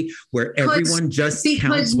community, where everyone just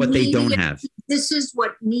counts what they don't have. This is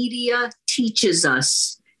what media teaches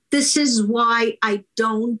us. This is why I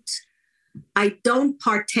don't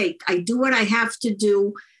partake. I do what I have to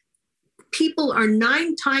do. People are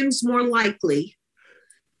 9 times more likely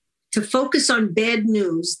to focus on bad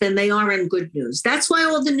news than they are on good news. That's why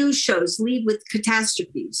all the news shows lead with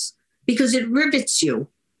catastrophes, because it rivets you.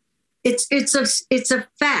 It's a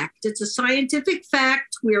fact. It's a scientific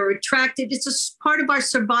fact. We're attracted. It's a part of our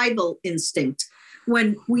survival instinct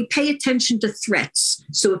when we pay attention to threats.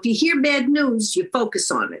 So if you hear bad news, you focus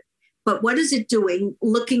on it. But what is it doing?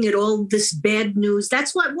 Looking at all this bad news.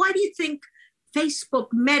 That's why do you think Facebook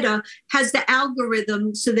Meta has the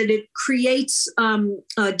algorithm so that it creates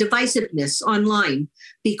divisiveness online?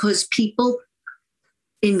 Because people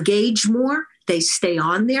engage more, they stay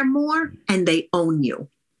on there more, and they own you.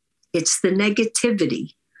 It's the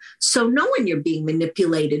negativity. So knowing you're being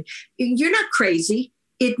manipulated, you're not crazy.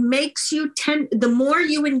 It makes you the more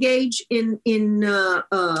you engage in Instagram,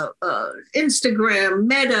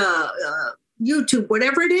 Meta, YouTube,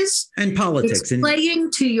 whatever it is, and politics, it's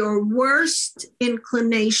playing to your worst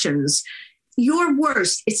inclinations. Your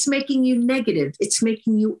worst. It's making you negative. It's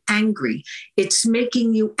making you angry. It's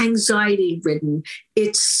making you anxiety ridden.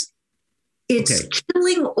 It's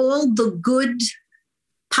killing all the good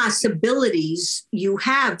possibilities you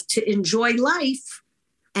have to enjoy life.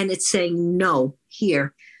 And it's saying, no,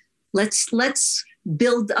 here, let's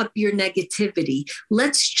build up your negativity.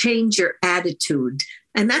 Let's change your attitude.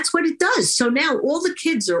 And that's what it does. So now all the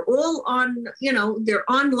kids are all on, they're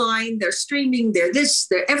online, they're streaming,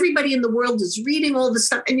 everybody in the world is reading all this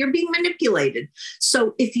stuff, and you're being manipulated.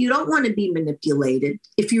 So if you don't want to be manipulated,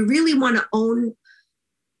 if you really want to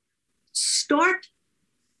start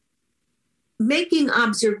making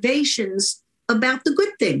observations about the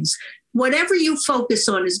good things. Whatever you focus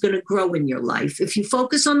on is going to grow in your life. If you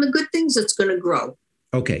focus on the good things, it's going to grow.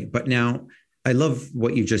 Okay. But now I love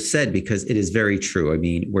what you just said, because it is very true. I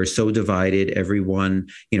mean, we're so divided, everyone,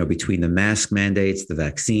 between the mask mandates, the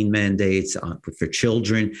vaccine mandates for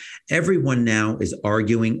children, everyone now is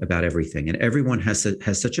arguing about everything, and everyone has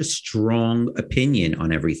such a strong opinion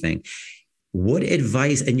on everything. What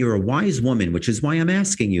advice, and you're a wise woman, which is why I'm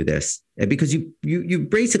asking you this, because you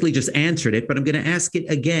basically just answered it, but I'm going to ask it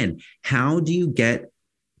again. How do you get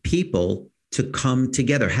people to come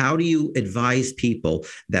together? How do you advise people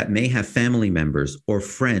that may have family members or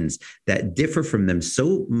friends that differ from them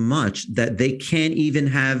so much that they can't even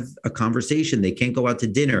have a conversation? They can't go out to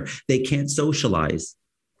dinner. They can't socialize.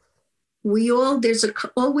 There's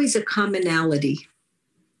always a commonality.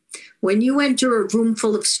 When you enter a room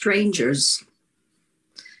full of strangers,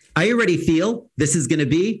 I already feel this is going to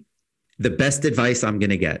be the best advice I'm going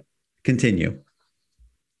to get. Continue.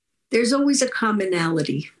 There's always a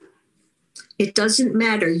commonality. It doesn't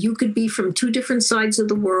matter. You could be from two different sides of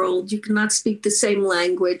the world. You cannot speak the same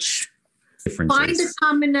language. Find a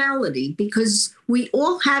commonality, because we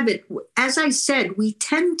all have it. As I said, we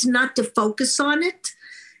tend not to focus on it.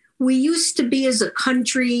 We used to be, as a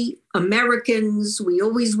country, Americans, we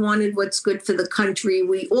always wanted what's good for the country.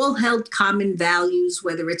 We all held common values,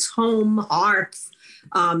 whether it's home, hearth,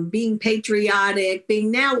 being patriotic,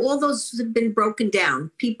 now all those have been broken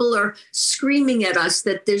down. People are screaming at us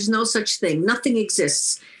that there's no such thing. Nothing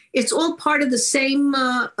exists. It's all part of the same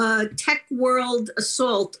tech world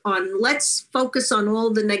assault on let's focus on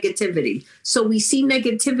all the negativity. So we see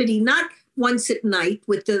negativity not once at night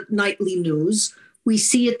with the nightly news. We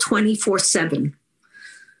see it 24/7.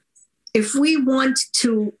 If we want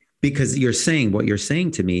to... Because what you're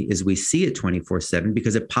saying to me is we see it 24/7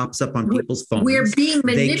 because it pops up on people's phones. We're being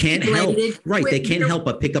manipulated. They can't help, right? They can't help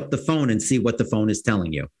but pick up the phone and see what the phone is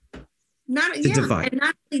telling you. And not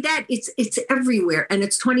only that, it's everywhere, and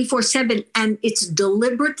it's 24/7, and it's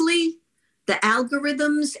deliberately, the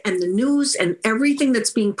algorithms and the news and everything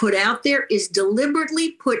that's being put out there is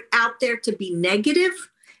deliberately put out there to be negative,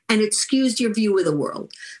 and it skews your view of the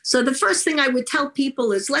world. So the first thing I would tell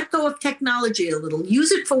people is let go of technology a little.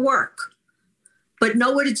 Use it for work, but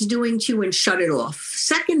know what it's doing to you and shut it off.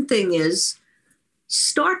 Second thing is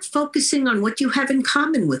start focusing on what you have in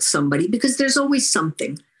common with somebody, because there's always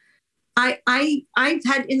something. I've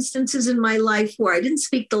had instances in my life where I didn't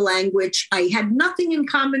speak the language. I had nothing in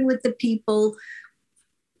common with the people.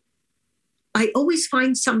 I always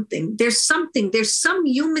find something. There's some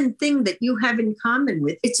human thing that you have in common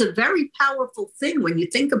with. It's a very powerful thing when you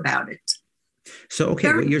think about it. So,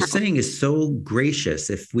 okay, what you're saying is so gracious.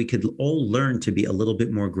 If we could all learn to be a little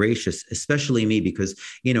bit more gracious, especially me, because,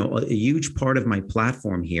 a huge part of my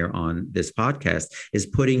platform here on this podcast is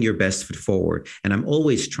putting your best foot forward. And I'm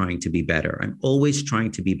always trying to be better.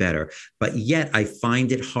 But yet I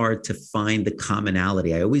find it hard to find the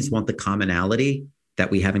commonality. I always want the commonality that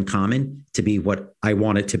we have in common to be what I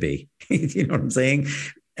want it to be. You know what I'm saying?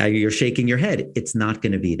 You're shaking your head. It's not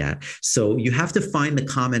going to be that. So you have to find the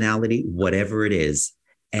commonality, whatever it is.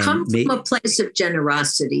 And come from a place of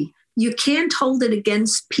generosity. You can't hold it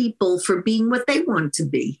against people for being what they want to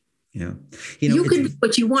be. Yeah. You can be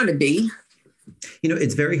what you want to be.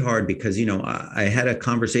 It's very hard because, I had a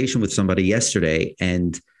conversation with somebody yesterday,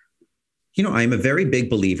 and, I'm a very big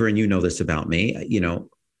believer, and you know this about me,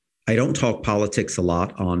 I don't talk politics a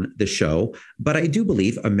lot on the show, but I do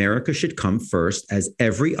believe America should come first, as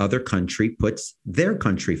every other country puts their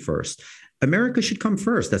country first. America should come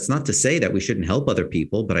first. That's not to say that we shouldn't help other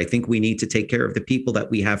people, but I think we need to take care of the people that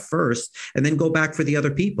we have first and then go back for the other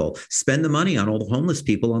people. Spend the money on all the homeless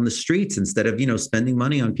people on the streets instead of, spending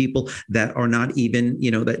money on people that are not even,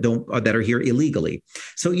 that are here illegally.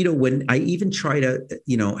 So, when I even try to,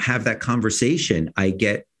 have that conversation, I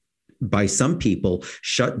get by some people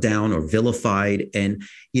shut down or vilified. And,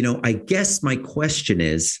 I guess my question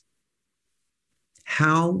is,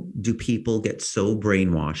 how do people get so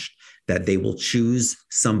brainwashed that they will choose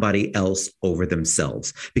somebody else over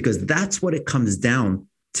themselves? Because that's what it comes down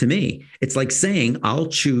to me. It's like saying, I'll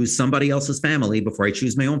choose somebody else's family before I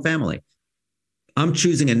choose my own family. I'm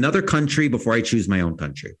choosing another country before I choose my own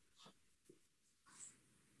country.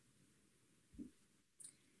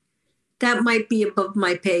 That might be above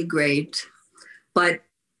my pay grade, but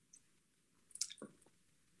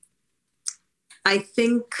I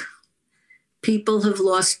think people have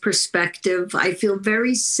lost perspective. I feel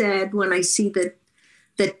very sad when I see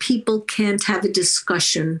that people can't have a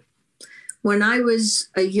discussion. When I was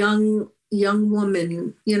a young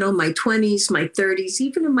woman, my 20s, my 30s,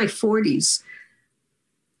 even in my 40s,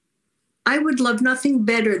 I would love nothing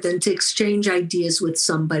better than to exchange ideas with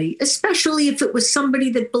somebody, especially if it was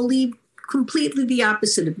somebody that believed completely the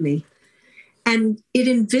opposite of me. And it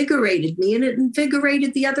invigorated me and it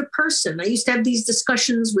invigorated the other person. I used to have these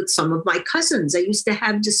discussions with some of my cousins. I used to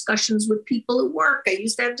have discussions with people at work. I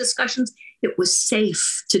used to have discussions. It was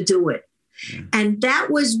safe to do it. Yeah. And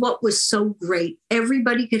that was what was so great.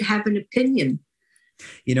 Everybody could have an opinion.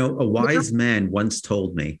 A wise man once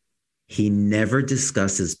told me he never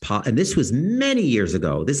discusses, and this was many years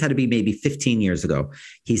ago. This had to be maybe 15 years ago.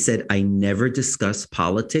 He said, I never discuss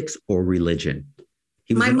politics or religion.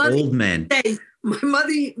 He was an old man. My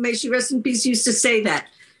mother, may she rest in peace, used to say that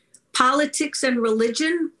politics and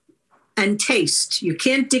religion and taste, you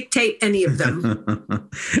can't dictate any of them.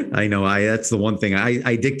 I know. That's the one thing.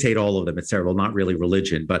 I dictate all of them. It's terrible. Not really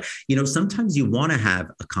religion, but sometimes you want to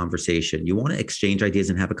have a conversation. You want to exchange ideas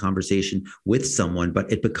and have a conversation with someone,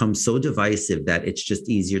 but it becomes so divisive that it's just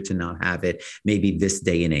easier to not have it. Maybe this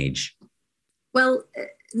day and age. Well,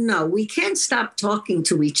 no, we can't stop talking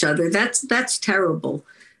to each other. That's terrible.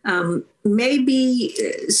 Maybe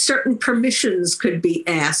certain permissions could be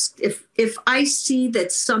asked. If I see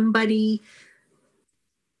that somebody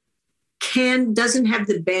doesn't have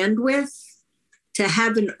the bandwidth to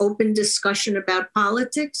have an open discussion about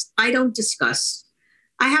politics, I don't discuss.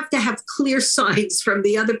 I have to have clear signs from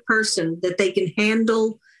the other person that they can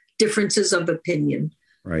handle differences of opinion.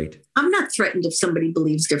 Right. I'm not threatened if somebody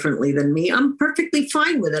believes differently than me. I'm perfectly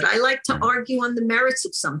fine with it. I like to argue on the merits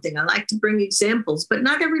of something. I like to bring examples, but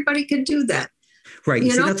not everybody can do that. Right.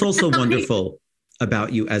 You see, that's also wonderful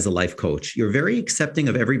about you as a life coach. You're very accepting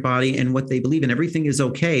of everybody and what they believe, and everything is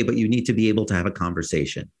okay, but you need to be able to have a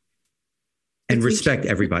conversation and respect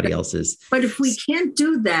everybody else's. But if we can't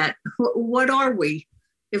do that, what are we?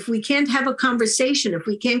 If we can't have a conversation, if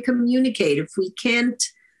we can't communicate, if we can't,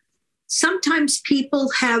 sometimes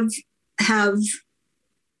people have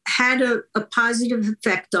had a positive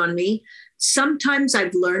effect on me. Sometimes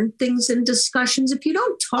I've learned things in discussions. If you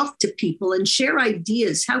don't talk to people and share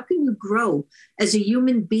ideas, how can you grow as a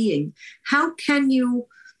human being? How can you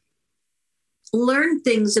learn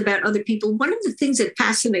things about other people? One of the things that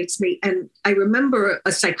fascinates me, and I remember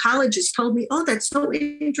a psychologist told me, oh, that's so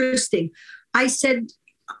interesting. I said,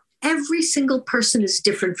 every single person is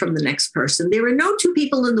different from the next person. There are no two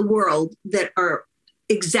people in the world that are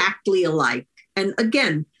exactly alike. And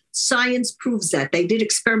again, science proves that. They did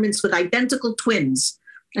experiments with identical twins,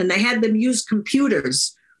 and they had them use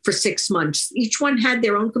computers for 6 months. Each one had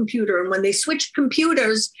their own computer. And when they switched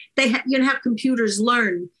computers, have computers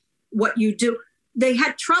learn what you do. They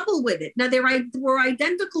had trouble with it. Now, they were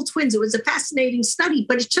identical twins. It was a fascinating study,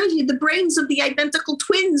 but it shows you the brains of the identical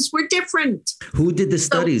twins were different. Who did the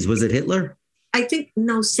studies? Was it Hitler? I think,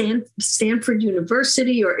 no, Stanford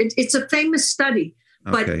University, or it's a famous study.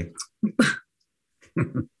 Okay. But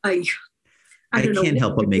I don't know. Can't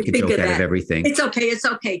help but make a joke out of everything. It's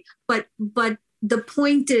okay. But the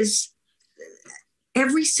point is,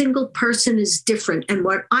 every single person is different. And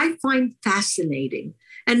what I find fascinating,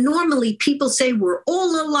 and normally people say we're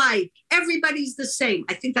all alike, everybody's the same.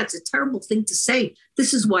 I think that's a terrible thing to say.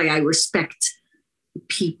 This is why I respect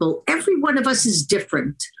people. Every one of us is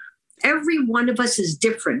different. Every one of us is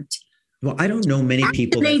different. Well, I don't know many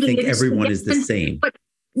people that think everyone is the same. But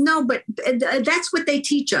that's what they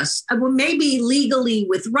teach us. Well, maybe legally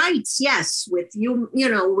with rights, yes. With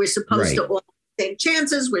we're supposed to all have the same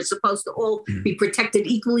chances. We're supposed to all be protected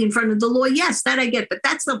equally in front of the law. Yes, that I get, but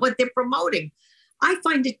that's not what they're promoting. I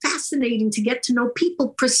find it fascinating to get to know people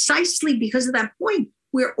precisely because of that point.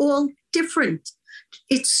 We're all different.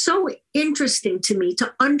 It's so interesting to me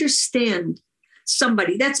to understand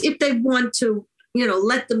somebody. That's if they want to,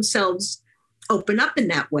 let themselves open up in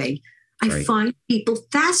that way. I find people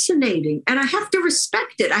fascinating, and I have to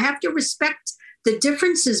respect it. I have to respect the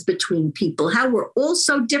differences between people, how we're all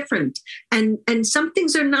so different. And some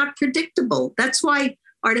things are not predictable. That's why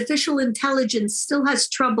artificial intelligence still has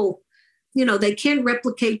trouble. They can't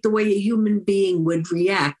replicate the way a human being would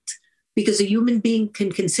react, because a human being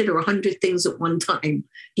can consider 100 things at one time,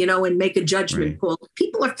 and make a judgment call.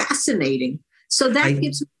 People are fascinating. So that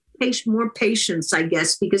gives me more patience, I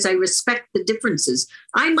guess, because I respect the differences.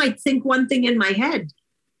 I might think one thing in my head,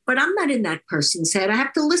 but I'm not in that person's head. I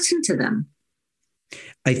have to listen to them.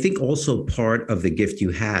 I think also part of the gift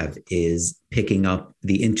you have is picking up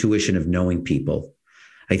the intuition of knowing people.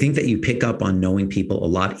 I think that you pick up on knowing people a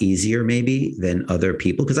lot easier maybe than other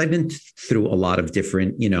people, because I've been through a lot of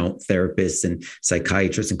different, therapists and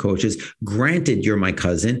psychiatrists and coaches. Granted, you're my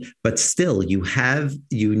cousin, but still you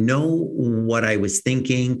know what I was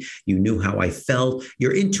thinking. You knew how I felt.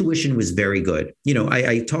 Your intuition was very good.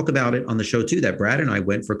 I talk about it on the show too, that Brad and I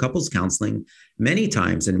went for couples counseling many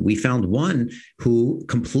times, and we found one who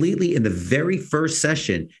completely, in the very first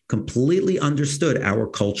session, completely understood our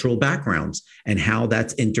cultural backgrounds and how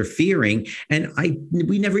that's interfering. And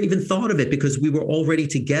we never even thought of it because we were already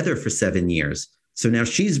together for 7 years. So now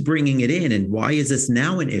she's bringing it in. And why is this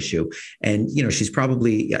now an issue? And, she's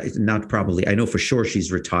not probably, I know for sure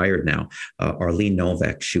she's retired now. Arlene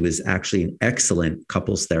Novak, she was actually an excellent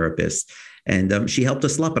couples therapist. And she helped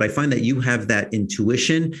us a lot. But I find that you have that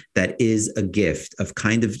intuition that is a gift of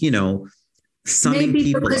kind of, summing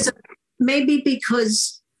people up. Maybe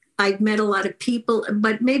because I've met a lot of people,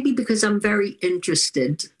 but maybe because I'm very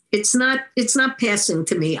interested. It's not passing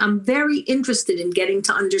to me. I'm very interested in getting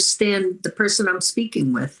to understand the person I'm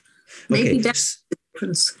speaking with. Maybe that's the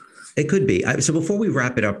difference. It could be. So before we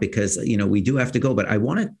wrap it up, because, we do have to go, but I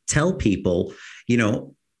want to tell people,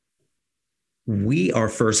 we are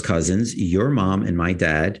first cousins, your mom and my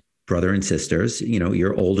dad, brother and sisters.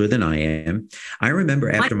 You're older than I am. I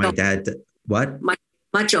remember after my dad, what?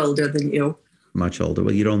 Much older than you. Much older.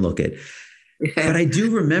 Well, you don't look it. But I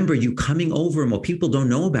do remember you coming over, and what people don't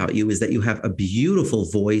know about you is that you have a beautiful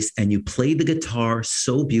voice and you play the guitar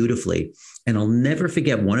so beautifully. And I'll never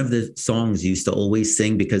forget one of the songs you used to always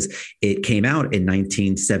sing, because it came out in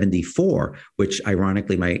 1974, which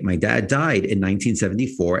ironically, my dad died in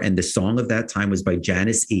 1974. And the song of that time was by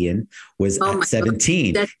Janice Ian, was at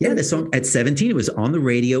 17. The song at 17, it was on the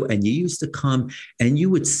radio, and you used to come and you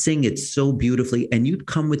would sing it so beautifully, and you'd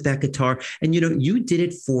come with that guitar, and, you did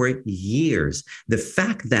it for years. The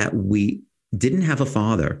fact that we didn't have a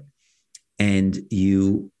father, and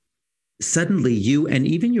suddenly you and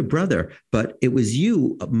even your brother, but it was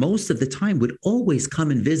you most of the time, would always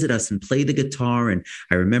come and visit us and play the guitar. And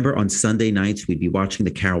I remember on Sunday nights, we'd be watching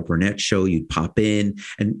the Carol Burnett show. You'd pop in.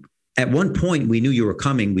 And at one point, we knew you were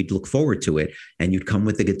coming. We'd look forward to it. And you'd come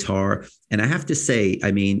with the guitar. And I have to say,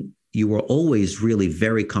 you were always really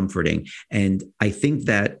very comforting. And I think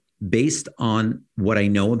that based on what I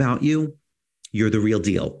know about you, you're the real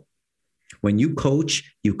deal. When you coach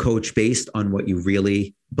based on what you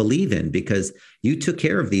really believe in, because you took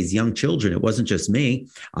care of these young children. It wasn't just me.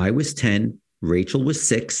 I was 10, Rachel was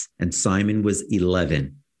 6, and Simon was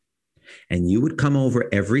 11. And you would come over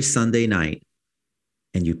every Sunday night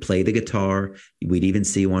and you'd play the guitar. We'd even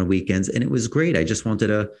see you on weekends. And it was great. I just wanted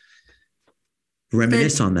to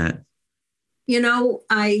reminisce on that.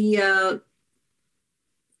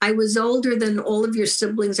 I was older than all of your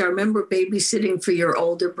siblings. I remember babysitting for your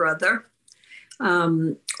older brother.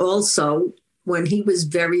 Also, when he was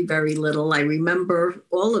very, very little, I remember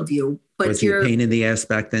all of you. But was he a pain in the ass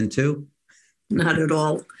back then too? Not at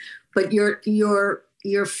all. But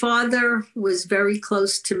your father was very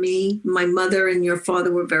close to me. My mother and your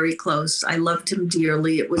father were very close. I loved him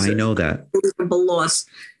dearly. It was that terrible loss.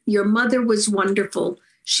 Your mother was wonderful.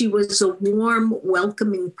 She was a warm,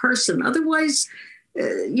 welcoming person. Otherwise,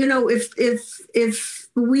 if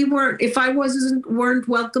I weren't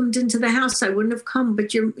welcomed into the house, I wouldn't have come.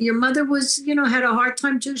 But your mother was, had a hard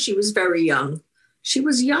time too. She was very young. She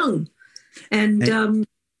was young. And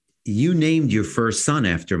you named your first son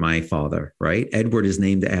after my father, right? Edward is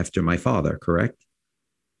named after my father, correct?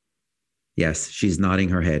 Yes. She's nodding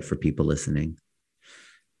her head for people listening.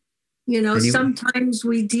 Sometimes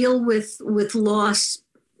we deal with loss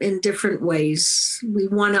in different ways. We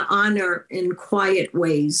want to honor in quiet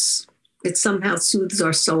ways. It somehow soothes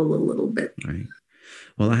our soul a little bit. Right.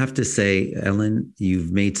 Well, I have to say, Ellen,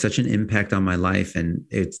 you've made such an impact on my life. And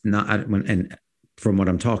it's not, and from what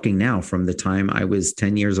I'm talking now, from the time I was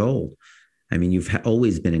 10 years old, I mean, you've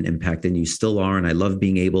always been an impact and you still are. And I love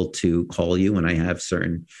being able to call you when I have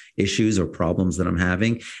certain issues or problems that I'm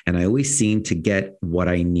having. And I always seem to get what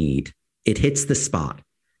I need. It hits the spot.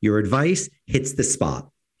 Your advice hits the spot,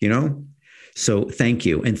 you know? So thank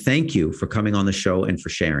you. And thank you for coming on the show and for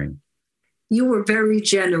sharing. You were very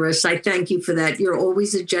generous. I thank you for that. You're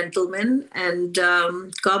always a gentleman, and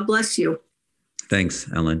God bless you.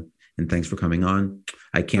 Thanks, Ellen. And thanks for coming on.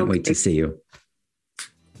 I can't wait to see you.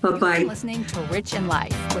 Bye-bye. You're listening to Rich in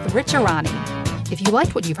Life with Rich Arani. If you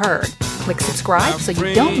liked what you've heard, click subscribe so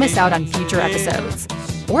you don't miss out on future episodes.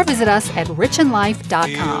 Or visit us at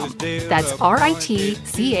richinlife.com. That's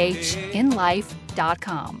RITCH in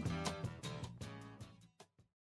life.com.